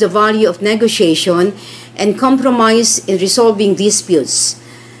shows the value of negotiation and compromise in resolving disputes.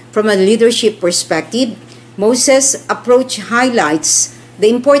 From a leadership perspective, Moses' approach highlights the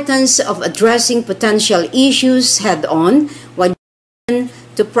importance of addressing potential issues head-on while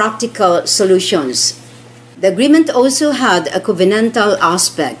to practical solutions. The agreement also had a covenantal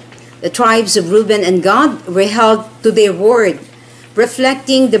aspect. The tribes of Reuben and Gad were held to their word,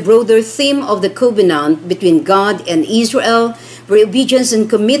 reflecting the broader theme of the covenant between God and Israel, where obedience and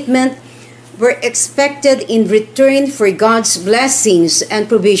commitment were expected in return for God's blessings and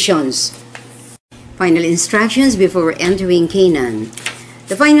provisions. Final instructions before entering Canaan.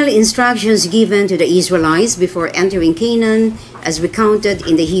 The final instructions given to the Israelites before entering Canaan, as recounted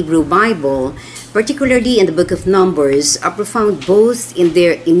in the Hebrew Bible, particularly in the book of Numbers, are profound both in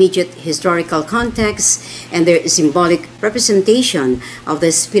their immediate historical context and their symbolic representation of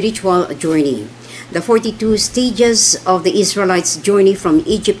the spiritual journey. The 42 stages of the Israelites' journey from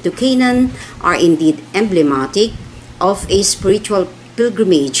Egypt to Canaan are indeed emblematic of a spiritual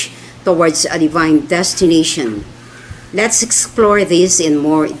pilgrimage towards a divine destination. Let's explore this in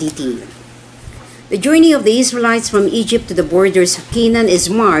more detail. The journey of the Israelites from Egypt to the borders of Canaan is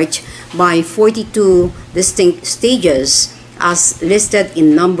marked by 42 distinct stages as listed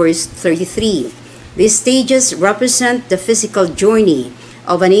in Numbers 33. These stages represent the physical journey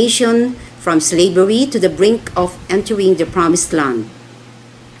of a nation from slavery to the brink of entering the Promised Land.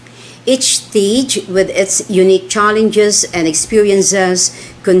 Each stage, with its unique challenges and experiences,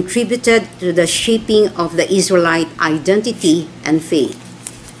 contributed to the shaping of the Israelite identity and faith.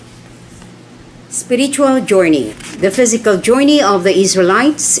 Spiritual journey. The physical journey of the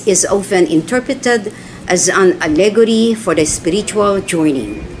Israelites is often interpreted as an allegory for the spiritual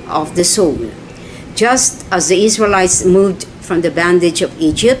journey of the soul. Just as the Israelites moved from the bondage of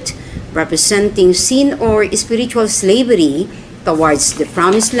Egypt, representing sin or spiritual slavery, towards the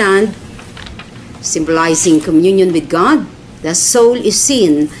Promised Land, symbolizing communion with God, the soul is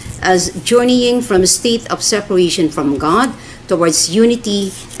seen as journeying from a state of separation from God towards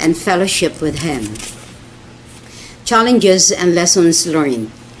unity and fellowship with Him. Challenges and lessons learned.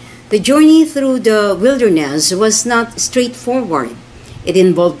 The journey through the wilderness was not straightforward. It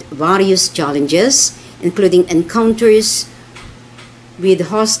involved various challenges, including encounters with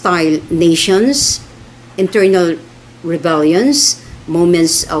hostile nations, internal rebellions,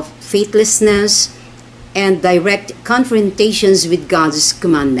 moments of faithlessness, and direct confrontations with God's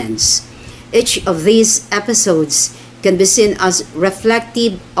commandments. Each of these episodes can be seen as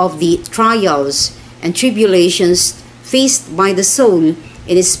reflective of the trials and tribulations faced by the soul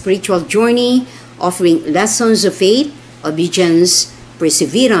in its spiritual journey, offering lessons of faith, obedience,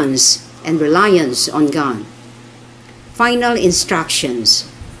 perseverance, and reliance on God. Final instructions.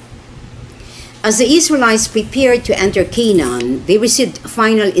 As the Israelites prepared to enter Canaan, they received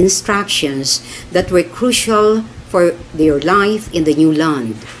final instructions that were crucial for their life in the new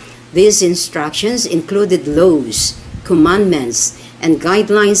land. These instructions included laws, commandments, and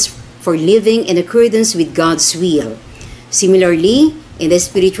guidelines for living in accordance with God's will. Similarly, in the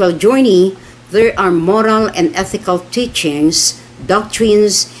spiritual journey, there are moral and ethical teachings,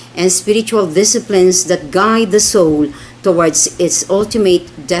 doctrines, and spiritual disciplines that guide the soul towards its ultimate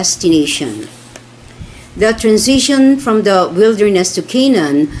destination. The transition from the wilderness to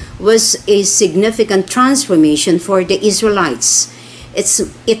Canaan was a significant transformation for the Israelites.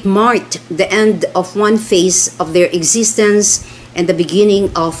 It marked the end of one phase of their existence and the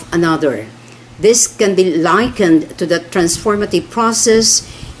beginning of another. This can be likened to the transformative process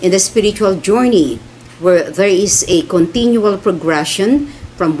in the spiritual journey, where there is a continual progression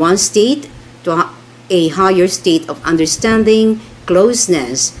from one state to a higher state of understanding,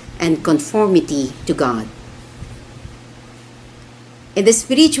 closeness, and conformity to God. In the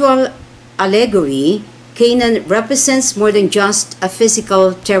spiritual allegory, Canaan represents more than just a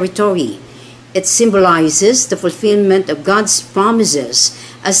physical territory. It symbolizes the fulfillment of God's promises,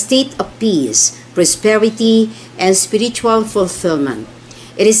 a state of peace, prosperity, and spiritual fulfillment.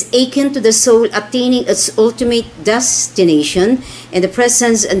 It is akin to the soul attaining its ultimate destination in the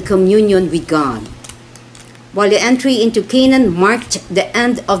presence and communion with God. While the entry into Canaan marked the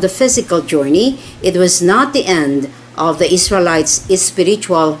end of the physical journey, it was not the end of the Israelites'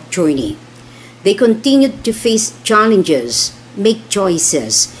 spiritual journey. They continued to face challenges, make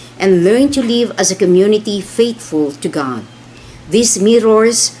choices, and learn to live as a community faithful to God. This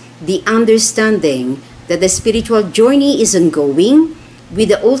mirrors the understanding that the spiritual journey is ongoing, with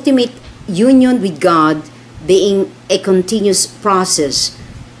the ultimate union with God being a continuous process,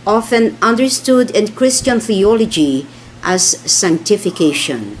 often understood in Christian theology as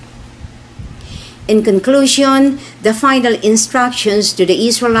sanctification. In conclusion, the final instructions to the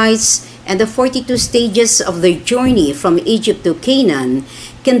Israelites and the 42 stages of their journey from Egypt to Canaan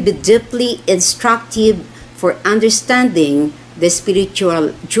can be deeply instructive for understanding the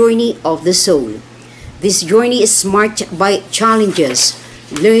spiritual journey of the soul. This journey is marked by challenges,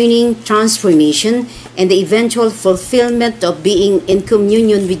 learning, transformation, and the eventual fulfillment of being in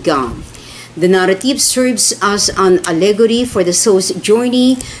communion with God. The narrative serves as an allegory for the soul's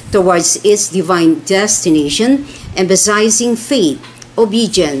journey towards its divine destination, emphasizing faith,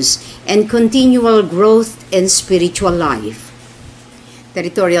 obedience, and continual growth in spiritual life.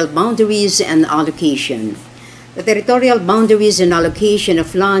 Territorial boundaries and allocation. The territorial boundaries and allocation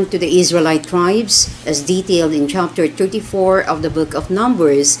of land to the Israelite tribes, as detailed in chapter 34 of the book of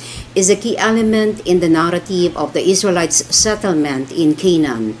Numbers, is a key element in the narrative of the Israelites' settlement in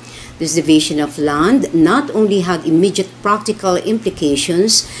Canaan. This division of land not only had immediate practical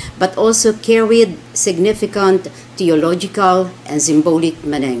implications, but also carried significant theological and symbolic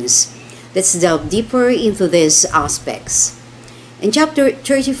meanings. Let's delve deeper into these aspects. In chapter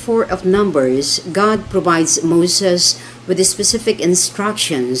 34 of Numbers, God provides Moses with specific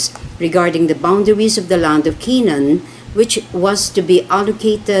instructions regarding the boundaries of the land of Canaan, which was to be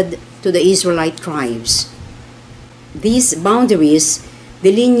allocated to the Israelite tribes. These boundaries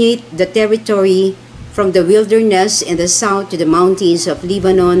delineate the territory from the wilderness in the south to the mountains of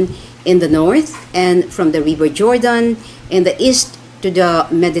Lebanon in the north, and from the river Jordan in the east to the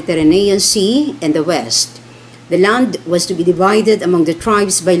Mediterranean Sea in the west. The land was to be divided among the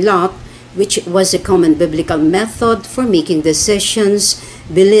tribes by lot, which was a common biblical method for making decisions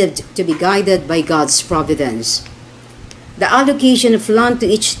believed to be guided by God's providence. The allocation of land to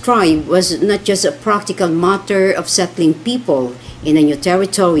each tribe was not just a practical matter of settling people in a new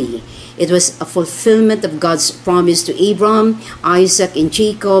territory. It was a fulfillment of God's promise to Abraham, Isaac, and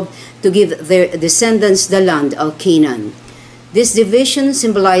Jacob to give their descendants the land of Canaan. This division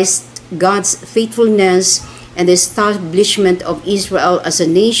symbolized God's faithfulness and the establishment of Israel as a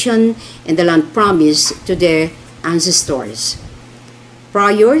nation in the land promised to their ancestors.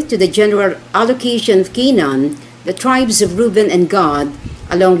 Prior to the general allocation of Canaan, The tribes of Reuben and Gad,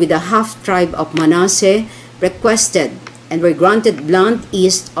 along with the half-tribe of Manasseh, requested and were granted land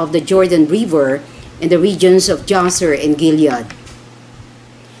east of the Jordan River in the regions of Jazer and Gilead.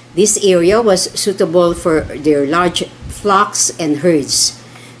 This area was suitable for their large flocks and herds.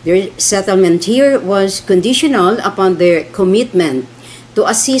 Their settlement here was conditional upon their commitment to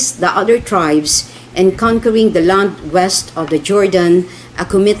assist the other tribes in conquering the land west of the Jordan, a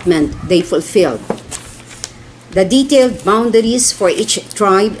commitment they fulfilled. The detailed boundaries for each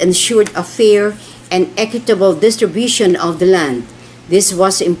tribe ensured a fair and equitable distribution of the land. This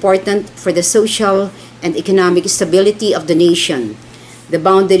was important for the social and economic stability of the nation. The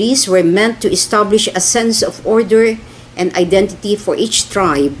boundaries were meant to establish a sense of order and identity for each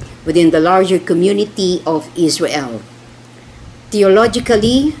tribe within the larger community of Israel.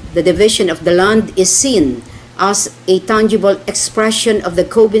 Theologically, the division of the land is seen as a tangible expression of the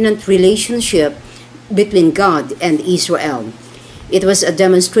covenant relationship between God and Israel. It was a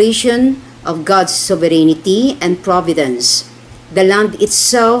demonstration of God's sovereignty and providence. The land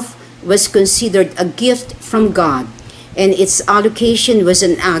itself was considered a gift from God, and its allocation was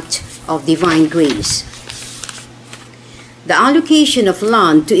an act of divine grace. The allocation of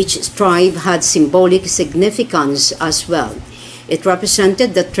land to each tribe had symbolic significance as well. It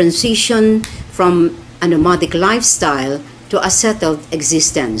represented the transition from a nomadic lifestyle to a settled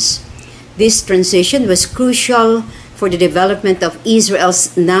existence. This transition was crucial for the development of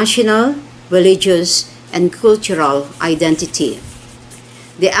Israel's national, religious, and cultural identity.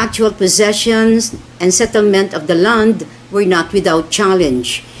 The actual possessions and settlement of the land were not without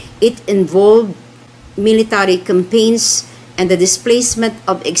challenge. It involved military campaigns and the displacement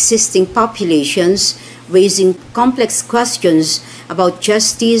of existing populations, raising complex questions about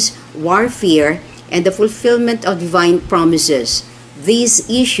justice, warfare, and the fulfillment of divine promises. These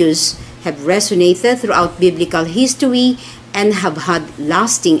issues have resonated throughout biblical history and have had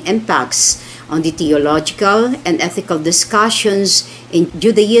lasting impacts on the theological and ethical discussions in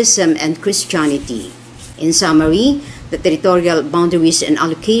Judaism and Christianity. In summary, the territorial boundaries and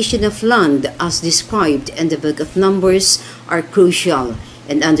allocation of land as described in the book of Numbers are crucial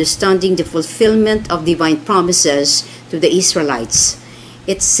in understanding the fulfillment of divine promises to the Israelites.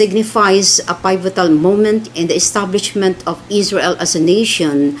 It signifies a pivotal moment in the establishment of Israel as a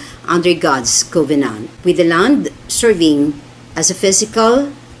nation under God's covenant, with the land serving as a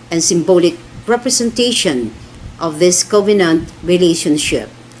physical and symbolic representation of this covenant relationship.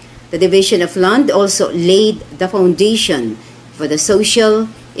 The division of land also laid the foundation for the social,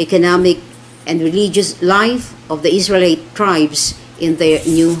 economic, and religious life of the Israelite tribes in their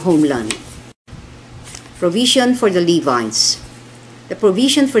new homeland. Provision for the Levites. The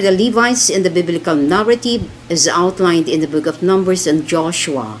provision for the Levites in the biblical narrative, as outlined in the book of Numbers and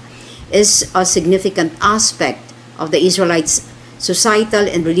Joshua, is a significant aspect of the Israelites' societal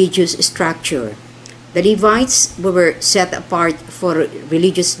and religious structure. The Levites, who were set apart for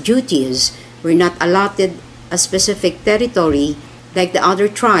religious duties, were not allotted a specific territory like the other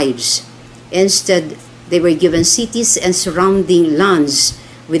tribes. Instead, they were given cities and surrounding lands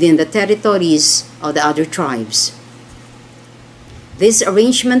within the territories of the other tribes. This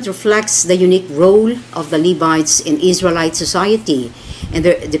arrangement reflects the unique role of the Levites in Israelite society and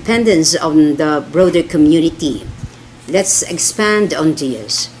their dependence on the broader community. Let's expand on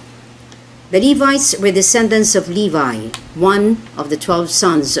this. The Levites were descendants of Levi, one of the 12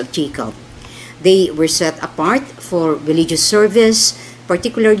 sons of Jacob. They were set apart for religious service,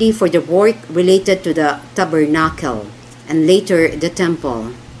 particularly for the work related to the tabernacle and later the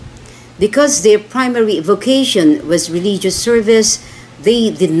temple. Because their primary vocation was religious service,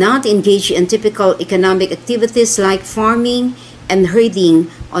 they did not engage in typical economic activities like farming and herding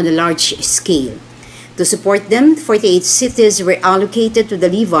on a large scale. To support them, 48 cities were allocated to the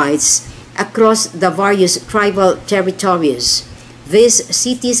Levites across the various tribal territories. These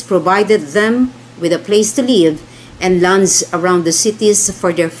cities provided them with a place to live and lands around the cities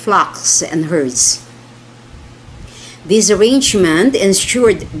for their flocks and herds. This arrangement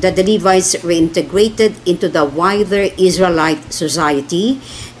ensured that the Levites were integrated into the wider Israelite society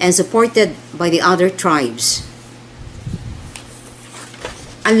and supported by the other tribes.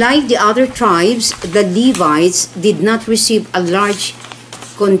 Unlike the other tribes, the Levites did not receive a large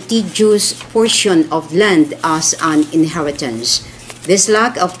contiguous portion of land as an inheritance. This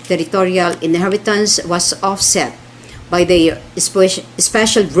lack of territorial inheritance was offset by their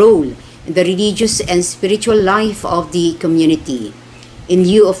special role in the religious and spiritual life of the community. In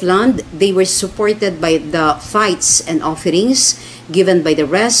lieu of land, they were supported by the tithes and offerings given by the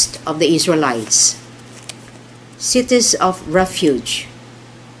rest of the Israelites. Cities of refuge.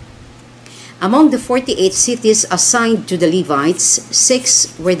 Among the 48 cities assigned to the Levites,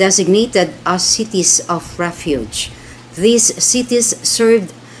 6 were designated as cities of refuge. These cities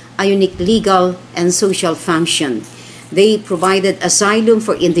served a unique legal and social function. They provided asylum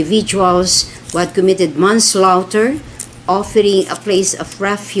for individuals who had committed manslaughter, offering a place of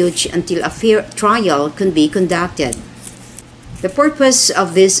refuge until a fair trial could be conducted. The purpose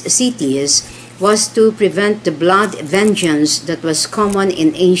of these cities was to prevent the blood vengeance that was common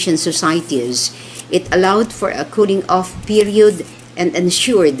in ancient societies. It allowed for a cooling-off period and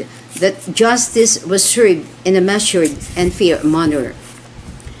ensured that justice was served in a measured and fair manner.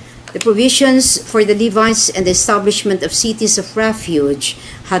 The provisions for the Levites and the establishment of cities of refuge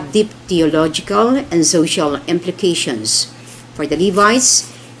had deep theological and social implications. For the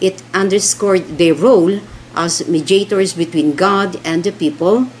Levites, it underscored their role as mediators between God and the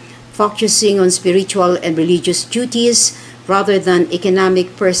people, focusing on spiritual and religious duties rather than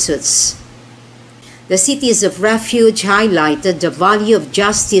economic pursuits. The cities of refuge highlighted the value of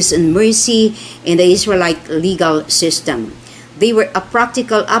justice and mercy in the Israelite legal system. They were a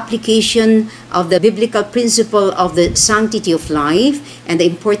practical application of the biblical principle of the sanctity of life and the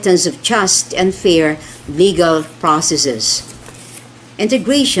importance of just and fair legal processes.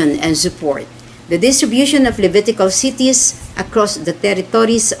 Integration and support. The distribution of Levitical cities across the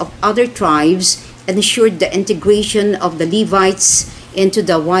territories of other tribes ensured the integration of the Levites into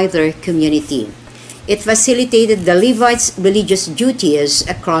the wider community. It facilitated the Levites' religious duties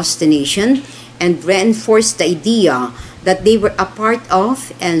across the nation and reinforced the idea that they were a part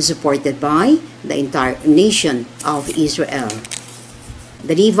of and supported by the entire nation of Israel.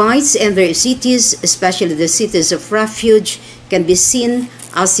 The Levites and their cities, especially the cities of refuge, can be seen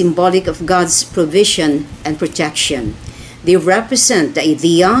as symbolic of God's provision and protection. They represent the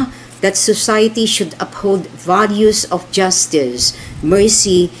idea that society should uphold values of justice,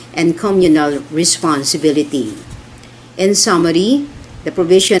 mercy, and communal responsibility. In summary, the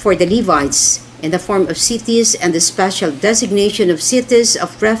provision for the Levites in the form of cities and the special designation of cities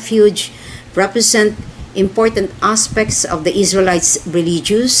of refuge represent important aspects of the Israelites'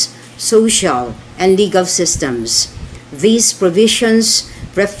 religious, social, and legal systems. These provisions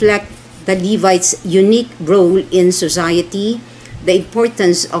reflect the Levites' unique role in society, the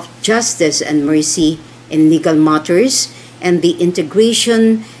importance of justice and mercy in legal matters, and the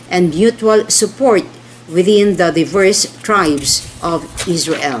integration and mutual support within the diverse tribes of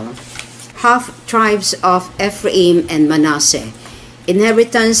Israel. Half-tribes of Ephraim and Manasseh,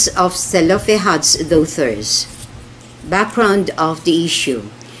 inheritance of Zelophehad's daughters. Background of the issue.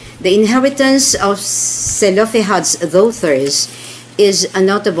 The inheritance of Zelophehad's daughters is a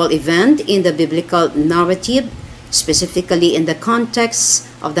notable event in the biblical narrative, specifically in the context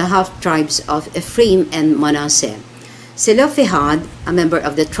of the half-tribes of Ephraim and Manasseh. Zelophehad, a member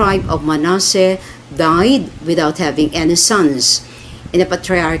of the tribe of Manasseh, died without having any sons. In a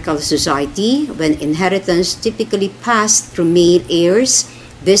patriarchal society, when inheritance typically passed through male heirs,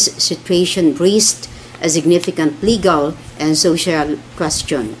 this situation raised a significant legal and social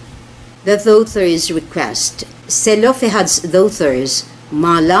question. The daughters' request. Zelophehad's daughters,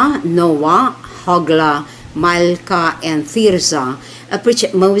 Mala, Noah, Hogla, Milcah, and Tirzah,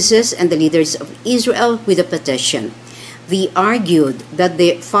 approached Moses and the leaders of Israel with a petition. They argued that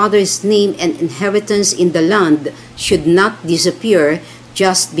their father's name and inheritance in the land should not disappear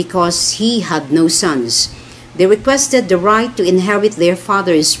just because he had no sons. They requested the right to inherit their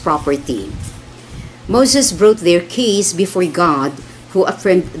father's property. Moses brought their case before God, who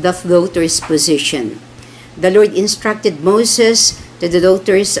affirmed the daughters' position. The Lord instructed Moses that the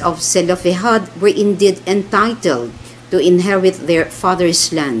daughters of Zelophehad were indeed entitled to inherit their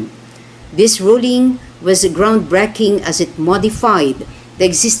father's land. This ruling was groundbreaking as it modified the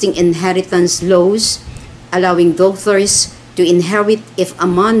existing inheritance laws, allowing daughters to inherit if a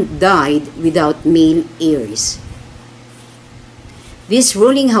man died without male heirs. This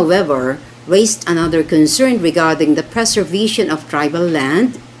ruling, however, raised another concern regarding the preservation of tribal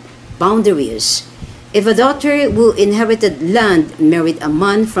land boundaries. If a daughter who inherited land married a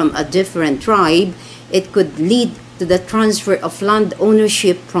man from a different tribe, it could lead to the transfer of land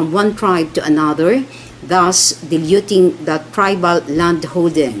ownership from one tribe to another, thus diluting the tribal land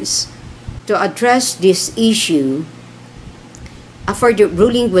holdings. To address this issue, a further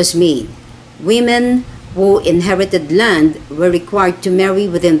ruling was made. Women who inherited land were required to marry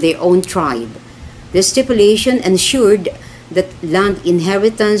within their own tribe. The stipulation ensured that land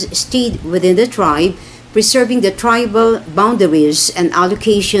inheritance stayed within the tribe, preserving the tribal boundaries and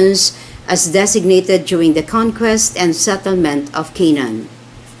allocations as designated during the conquest and settlement of Canaan.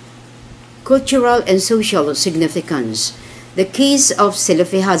 Cultural and social significance. The case of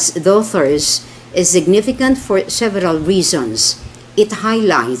Zelophehad's daughters is significant for several reasons. It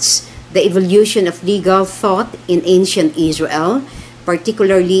highlights the evolution of legal thought in ancient Israel,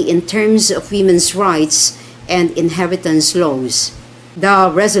 particularly in terms of women's rights and inheritance laws.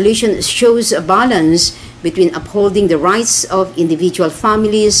 The resolution shows a balance between upholding the rights of individual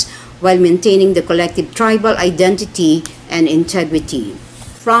families while maintaining the collective tribal identity and integrity.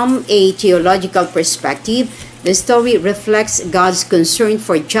 From a theological perspective, the story reflects God's concern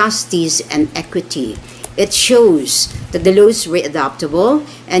for justice and equity. It shows that the laws were adaptable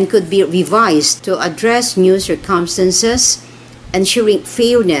and could be revised to address new circumstances, ensuring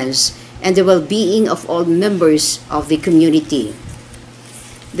fairness and the well-being of all members of the community.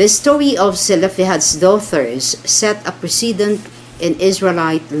 The story of Zelophehad's daughters set a precedent in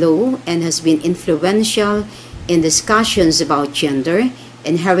Israelite law and has been influential in discussions about gender,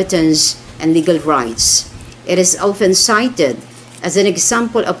 inheritance, and legal rights. It is often cited as an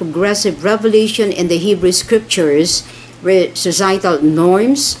example of progressive revelation in the Hebrew Scriptures, where societal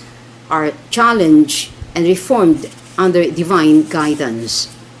norms are challenged and reformed under divine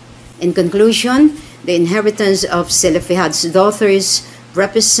guidance. In conclusion, the inheritance of Zelophehad's daughters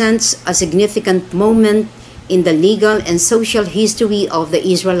represents a significant moment in the legal and social history of the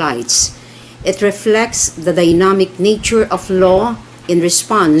Israelites. It reflects the dynamic nature of law in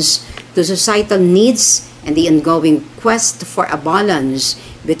response to societal needs and the ongoing quest for a balance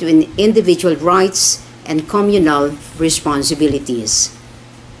between individual rights and communal responsibilities.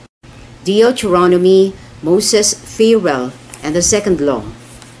 Deuteronomy, Moses, Pharaoh, and the Second Law.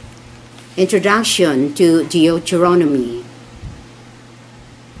 Introduction to Deuteronomy.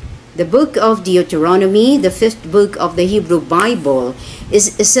 The book of Deuteronomy, the fifth book of the Hebrew Bible,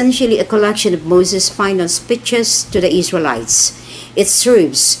 is essentially a collection of Moses' final speeches to the Israelites. It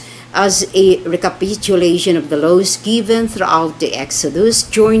serves as a recapitulation of the laws given throughout the Exodus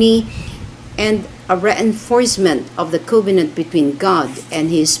journey and a reinforcement of the covenant between God and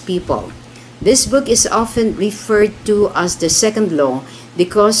His people. This book is often referred to as the Second Law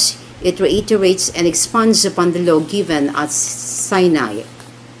because it reiterates and expands upon the law given at Sinai.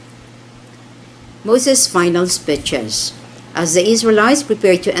 Moses' final speeches. As the Israelites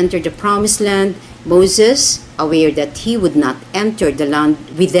prepared to enter the Promised Land, Moses, aware that he would not enter the land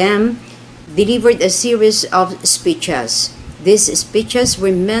with them, delivered a series of speeches. These speeches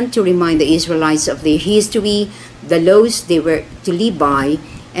were meant to remind the Israelites of their history, the laws they were to live by,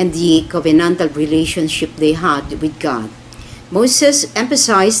 and the covenantal relationship they had with God. Moses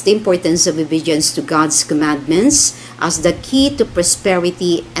emphasized the importance of obedience to God's commandments as the key to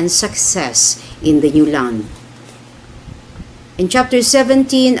prosperity and success in the new land. In chapter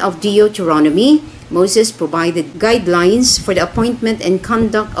 17 of Deuteronomy, Moses provided guidelines for the appointment and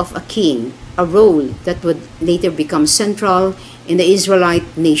conduct of a king, a role that would later become central in the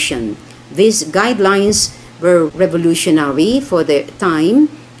Israelite nation. These guidelines were revolutionary for their time,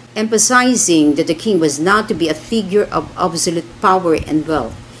 emphasizing that the king was not to be a figure of absolute power and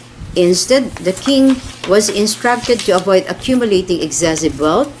wealth. Instead, the king was instructed to avoid accumulating excessive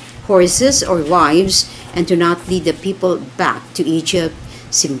wealth, horses, or wives, and to not lead the people back to Egypt,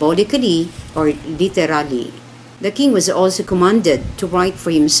 symbolically or literally. The king was also commanded to write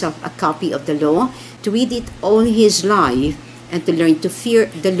for himself a copy of the law, to read it all his life, and to learn to fear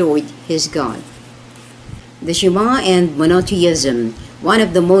the Lord his God. The Shema and monotheism. One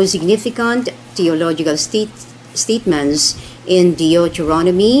of the most significant theological statements in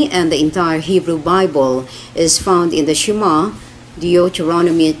Deuteronomy and the entire Hebrew Bible is found in the Shema,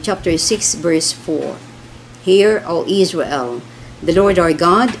 Deuteronomy chapter 6, verse 4. Hear, O Israel, the Lord our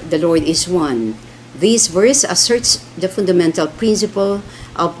God, the Lord is one. This verse asserts the fundamental principle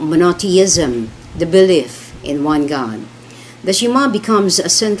of monotheism, the belief in one God. The Shema becomes a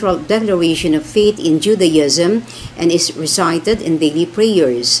central declaration of faith in Judaism and is recited in daily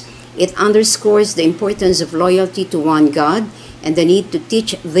prayers. It underscores the importance of loyalty to one God and the need to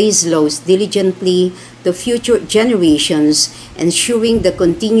teach these laws diligently to future generations, ensuring the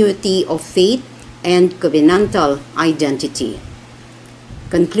continuity of faith and covenantal identity.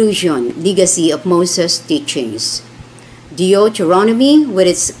 Conclusion, legacy of Moses' teachings. Deuteronomy, with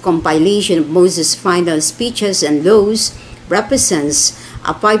its compilation of Moses' final speeches and laws, represents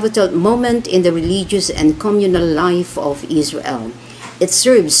a pivotal moment in the religious and communal life of Israel. It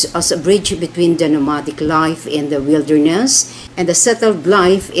serves as a bridge between the nomadic life in the wilderness and the settled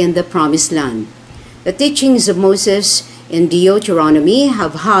life in the Promised Land. The teachings of Moses in Deuteronomy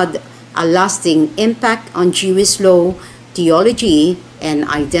have had a lasting impact on Jewish law, theology, and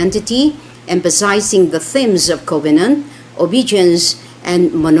identity, emphasizing the themes of covenant, obedience,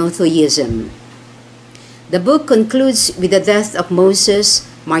 and monotheism. The book concludes with the death of Moses,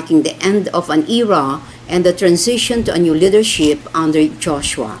 marking the end of an era and the transition to a new leadership under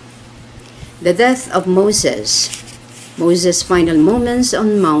Joshua. The death of Moses. Moses' final moments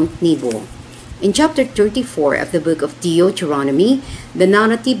on Mount Nebo. In chapter 34 of the book of Deuteronomy, the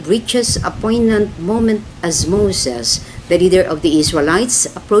narrative reaches a poignant moment as Moses, the leader of the Israelites,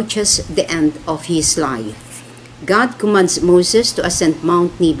 approaches the end of his life. God commands Moses to ascend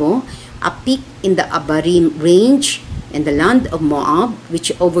Mount Nebo, a peak in the Abarim range in the land of Moab,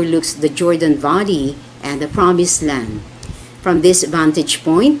 which overlooks the Jordan Valley and the Promised Land. From this vantage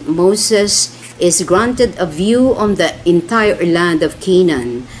point, Moses is granted a view on the entire land of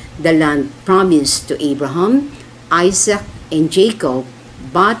Canaan, the land promised to Abraham, Isaac, and Jacob,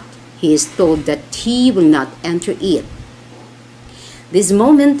 but he is told that he will not enter it. This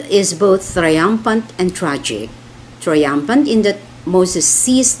moment is both triumphant and tragic. Triumphant in that Moses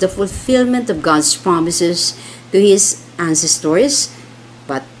sees the fulfillment of God's promises to his ancestors,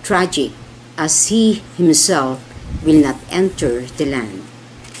 but tragic as he himself will not enter the land.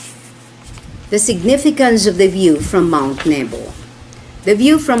 The significance of the view from Mount Nebo. The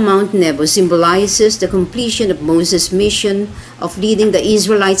view from Mount Nebo symbolizes the completion of Moses' mission of leading the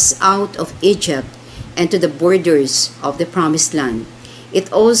Israelites out of Egypt and to the borders of the Promised Land.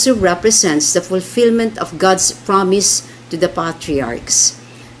 It also represents the fulfillment of God's promise to the patriarchs.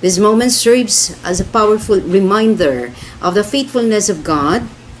 This moment serves as a powerful reminder of the faithfulness of God,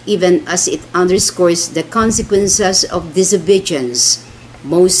 even as it underscores the consequences of disobedience.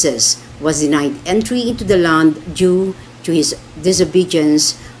 Moses was denied entry into the land due to his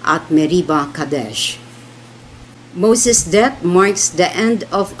disobedience at Meribah Kadesh. Moses' death marks the end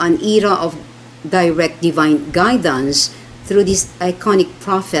of an era of direct divine guidance through this iconic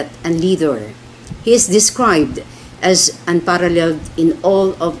prophet and leader. He is described as unparalleled in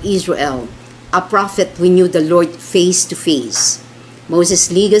all of Israel, a prophet who knew the Lord face to face.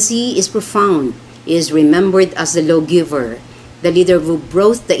 Moses' legacy is profound. He is remembered as the lawgiver, the leader who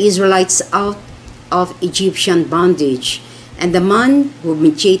brought the Israelites out of Egyptian bondage, and the man who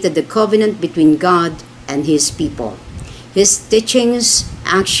mediated the covenant between God and his people. His teachings,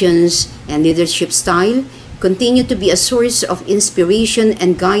 actions, and leadership style continue to be a source of inspiration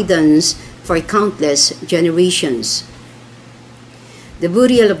and guidance for countless generations. The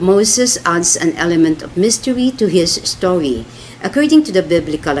burial of Moses adds an element of mystery to his story. According to the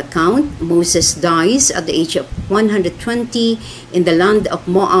biblical account, Moses dies at the age of 120 in the land of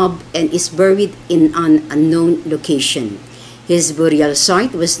Moab and is buried in an unknown location. His burial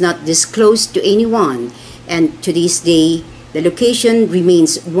site was not disclosed to anyone, and to this day, the location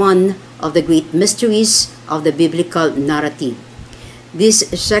remains one of the great mysteries of the biblical narrative. This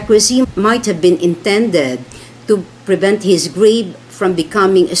secrecy might have been intended to prevent his grave from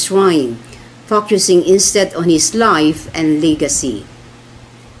becoming a shrine, focusing instead on his life and legacy.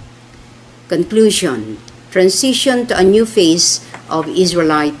 Conclusion. Transition to a new phase of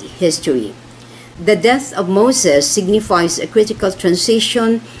Israelite history. The death of Moses signifies a critical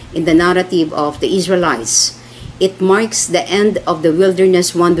transition in the narrative of the Israelites. It marks the end of the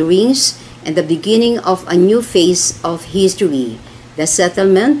wilderness wanderings and the beginning of a new phase of history, the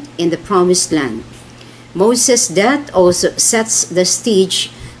settlement in the Promised Land. Moses' death also sets the stage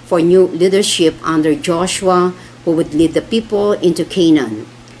for new leadership under Joshua, who would lead the people into Canaan.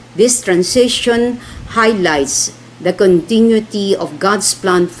 This transition highlights the continuity of God's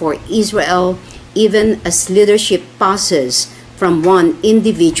plan for Israel, even as leadership passes from one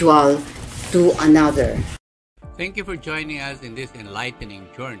individual to another. Thank you for joining us in this enlightening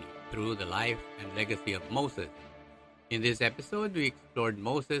journey through the life and legacy of Moses. In this episode, we explored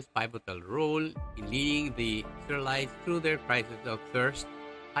Moses' pivotal role in leading the Israelites through their crisis of thirst,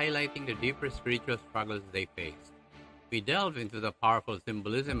 highlighting the deeper spiritual struggles they faced. We delve into the powerful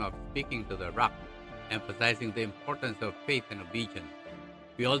symbolism of speaking to the rock, emphasizing the importance of faith and obedience.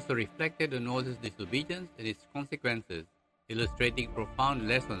 We also reflected on Moses' disobedience and its consequences, illustrating profound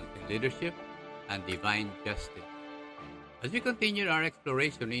lessons in leadership and divine justice. As we continue our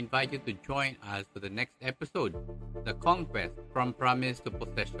exploration, we invite you to join us for the next episode, The Conquest from Promise to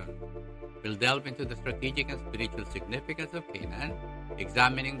Possession. We'll delve into the strategic and spiritual significance of Canaan,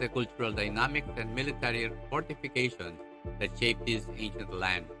 examining the cultural dynamics and military fortifications that shaped this ancient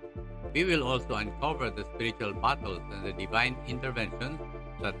land. We will also uncover the spiritual battles and the divine interventions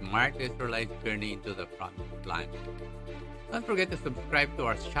that marked the Israelites' journey into the Promised Land. Don't forget to subscribe to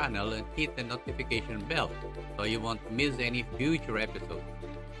our channel and hit the notification bell so you won't miss any future episodes.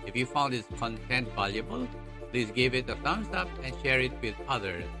 If you found this content valuable, please give it a thumbs up and share it with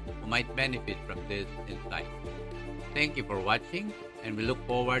others who might benefit from this insight. Thank you for watching, and we look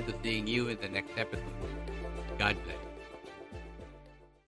forward to seeing you in the next episode. God bless.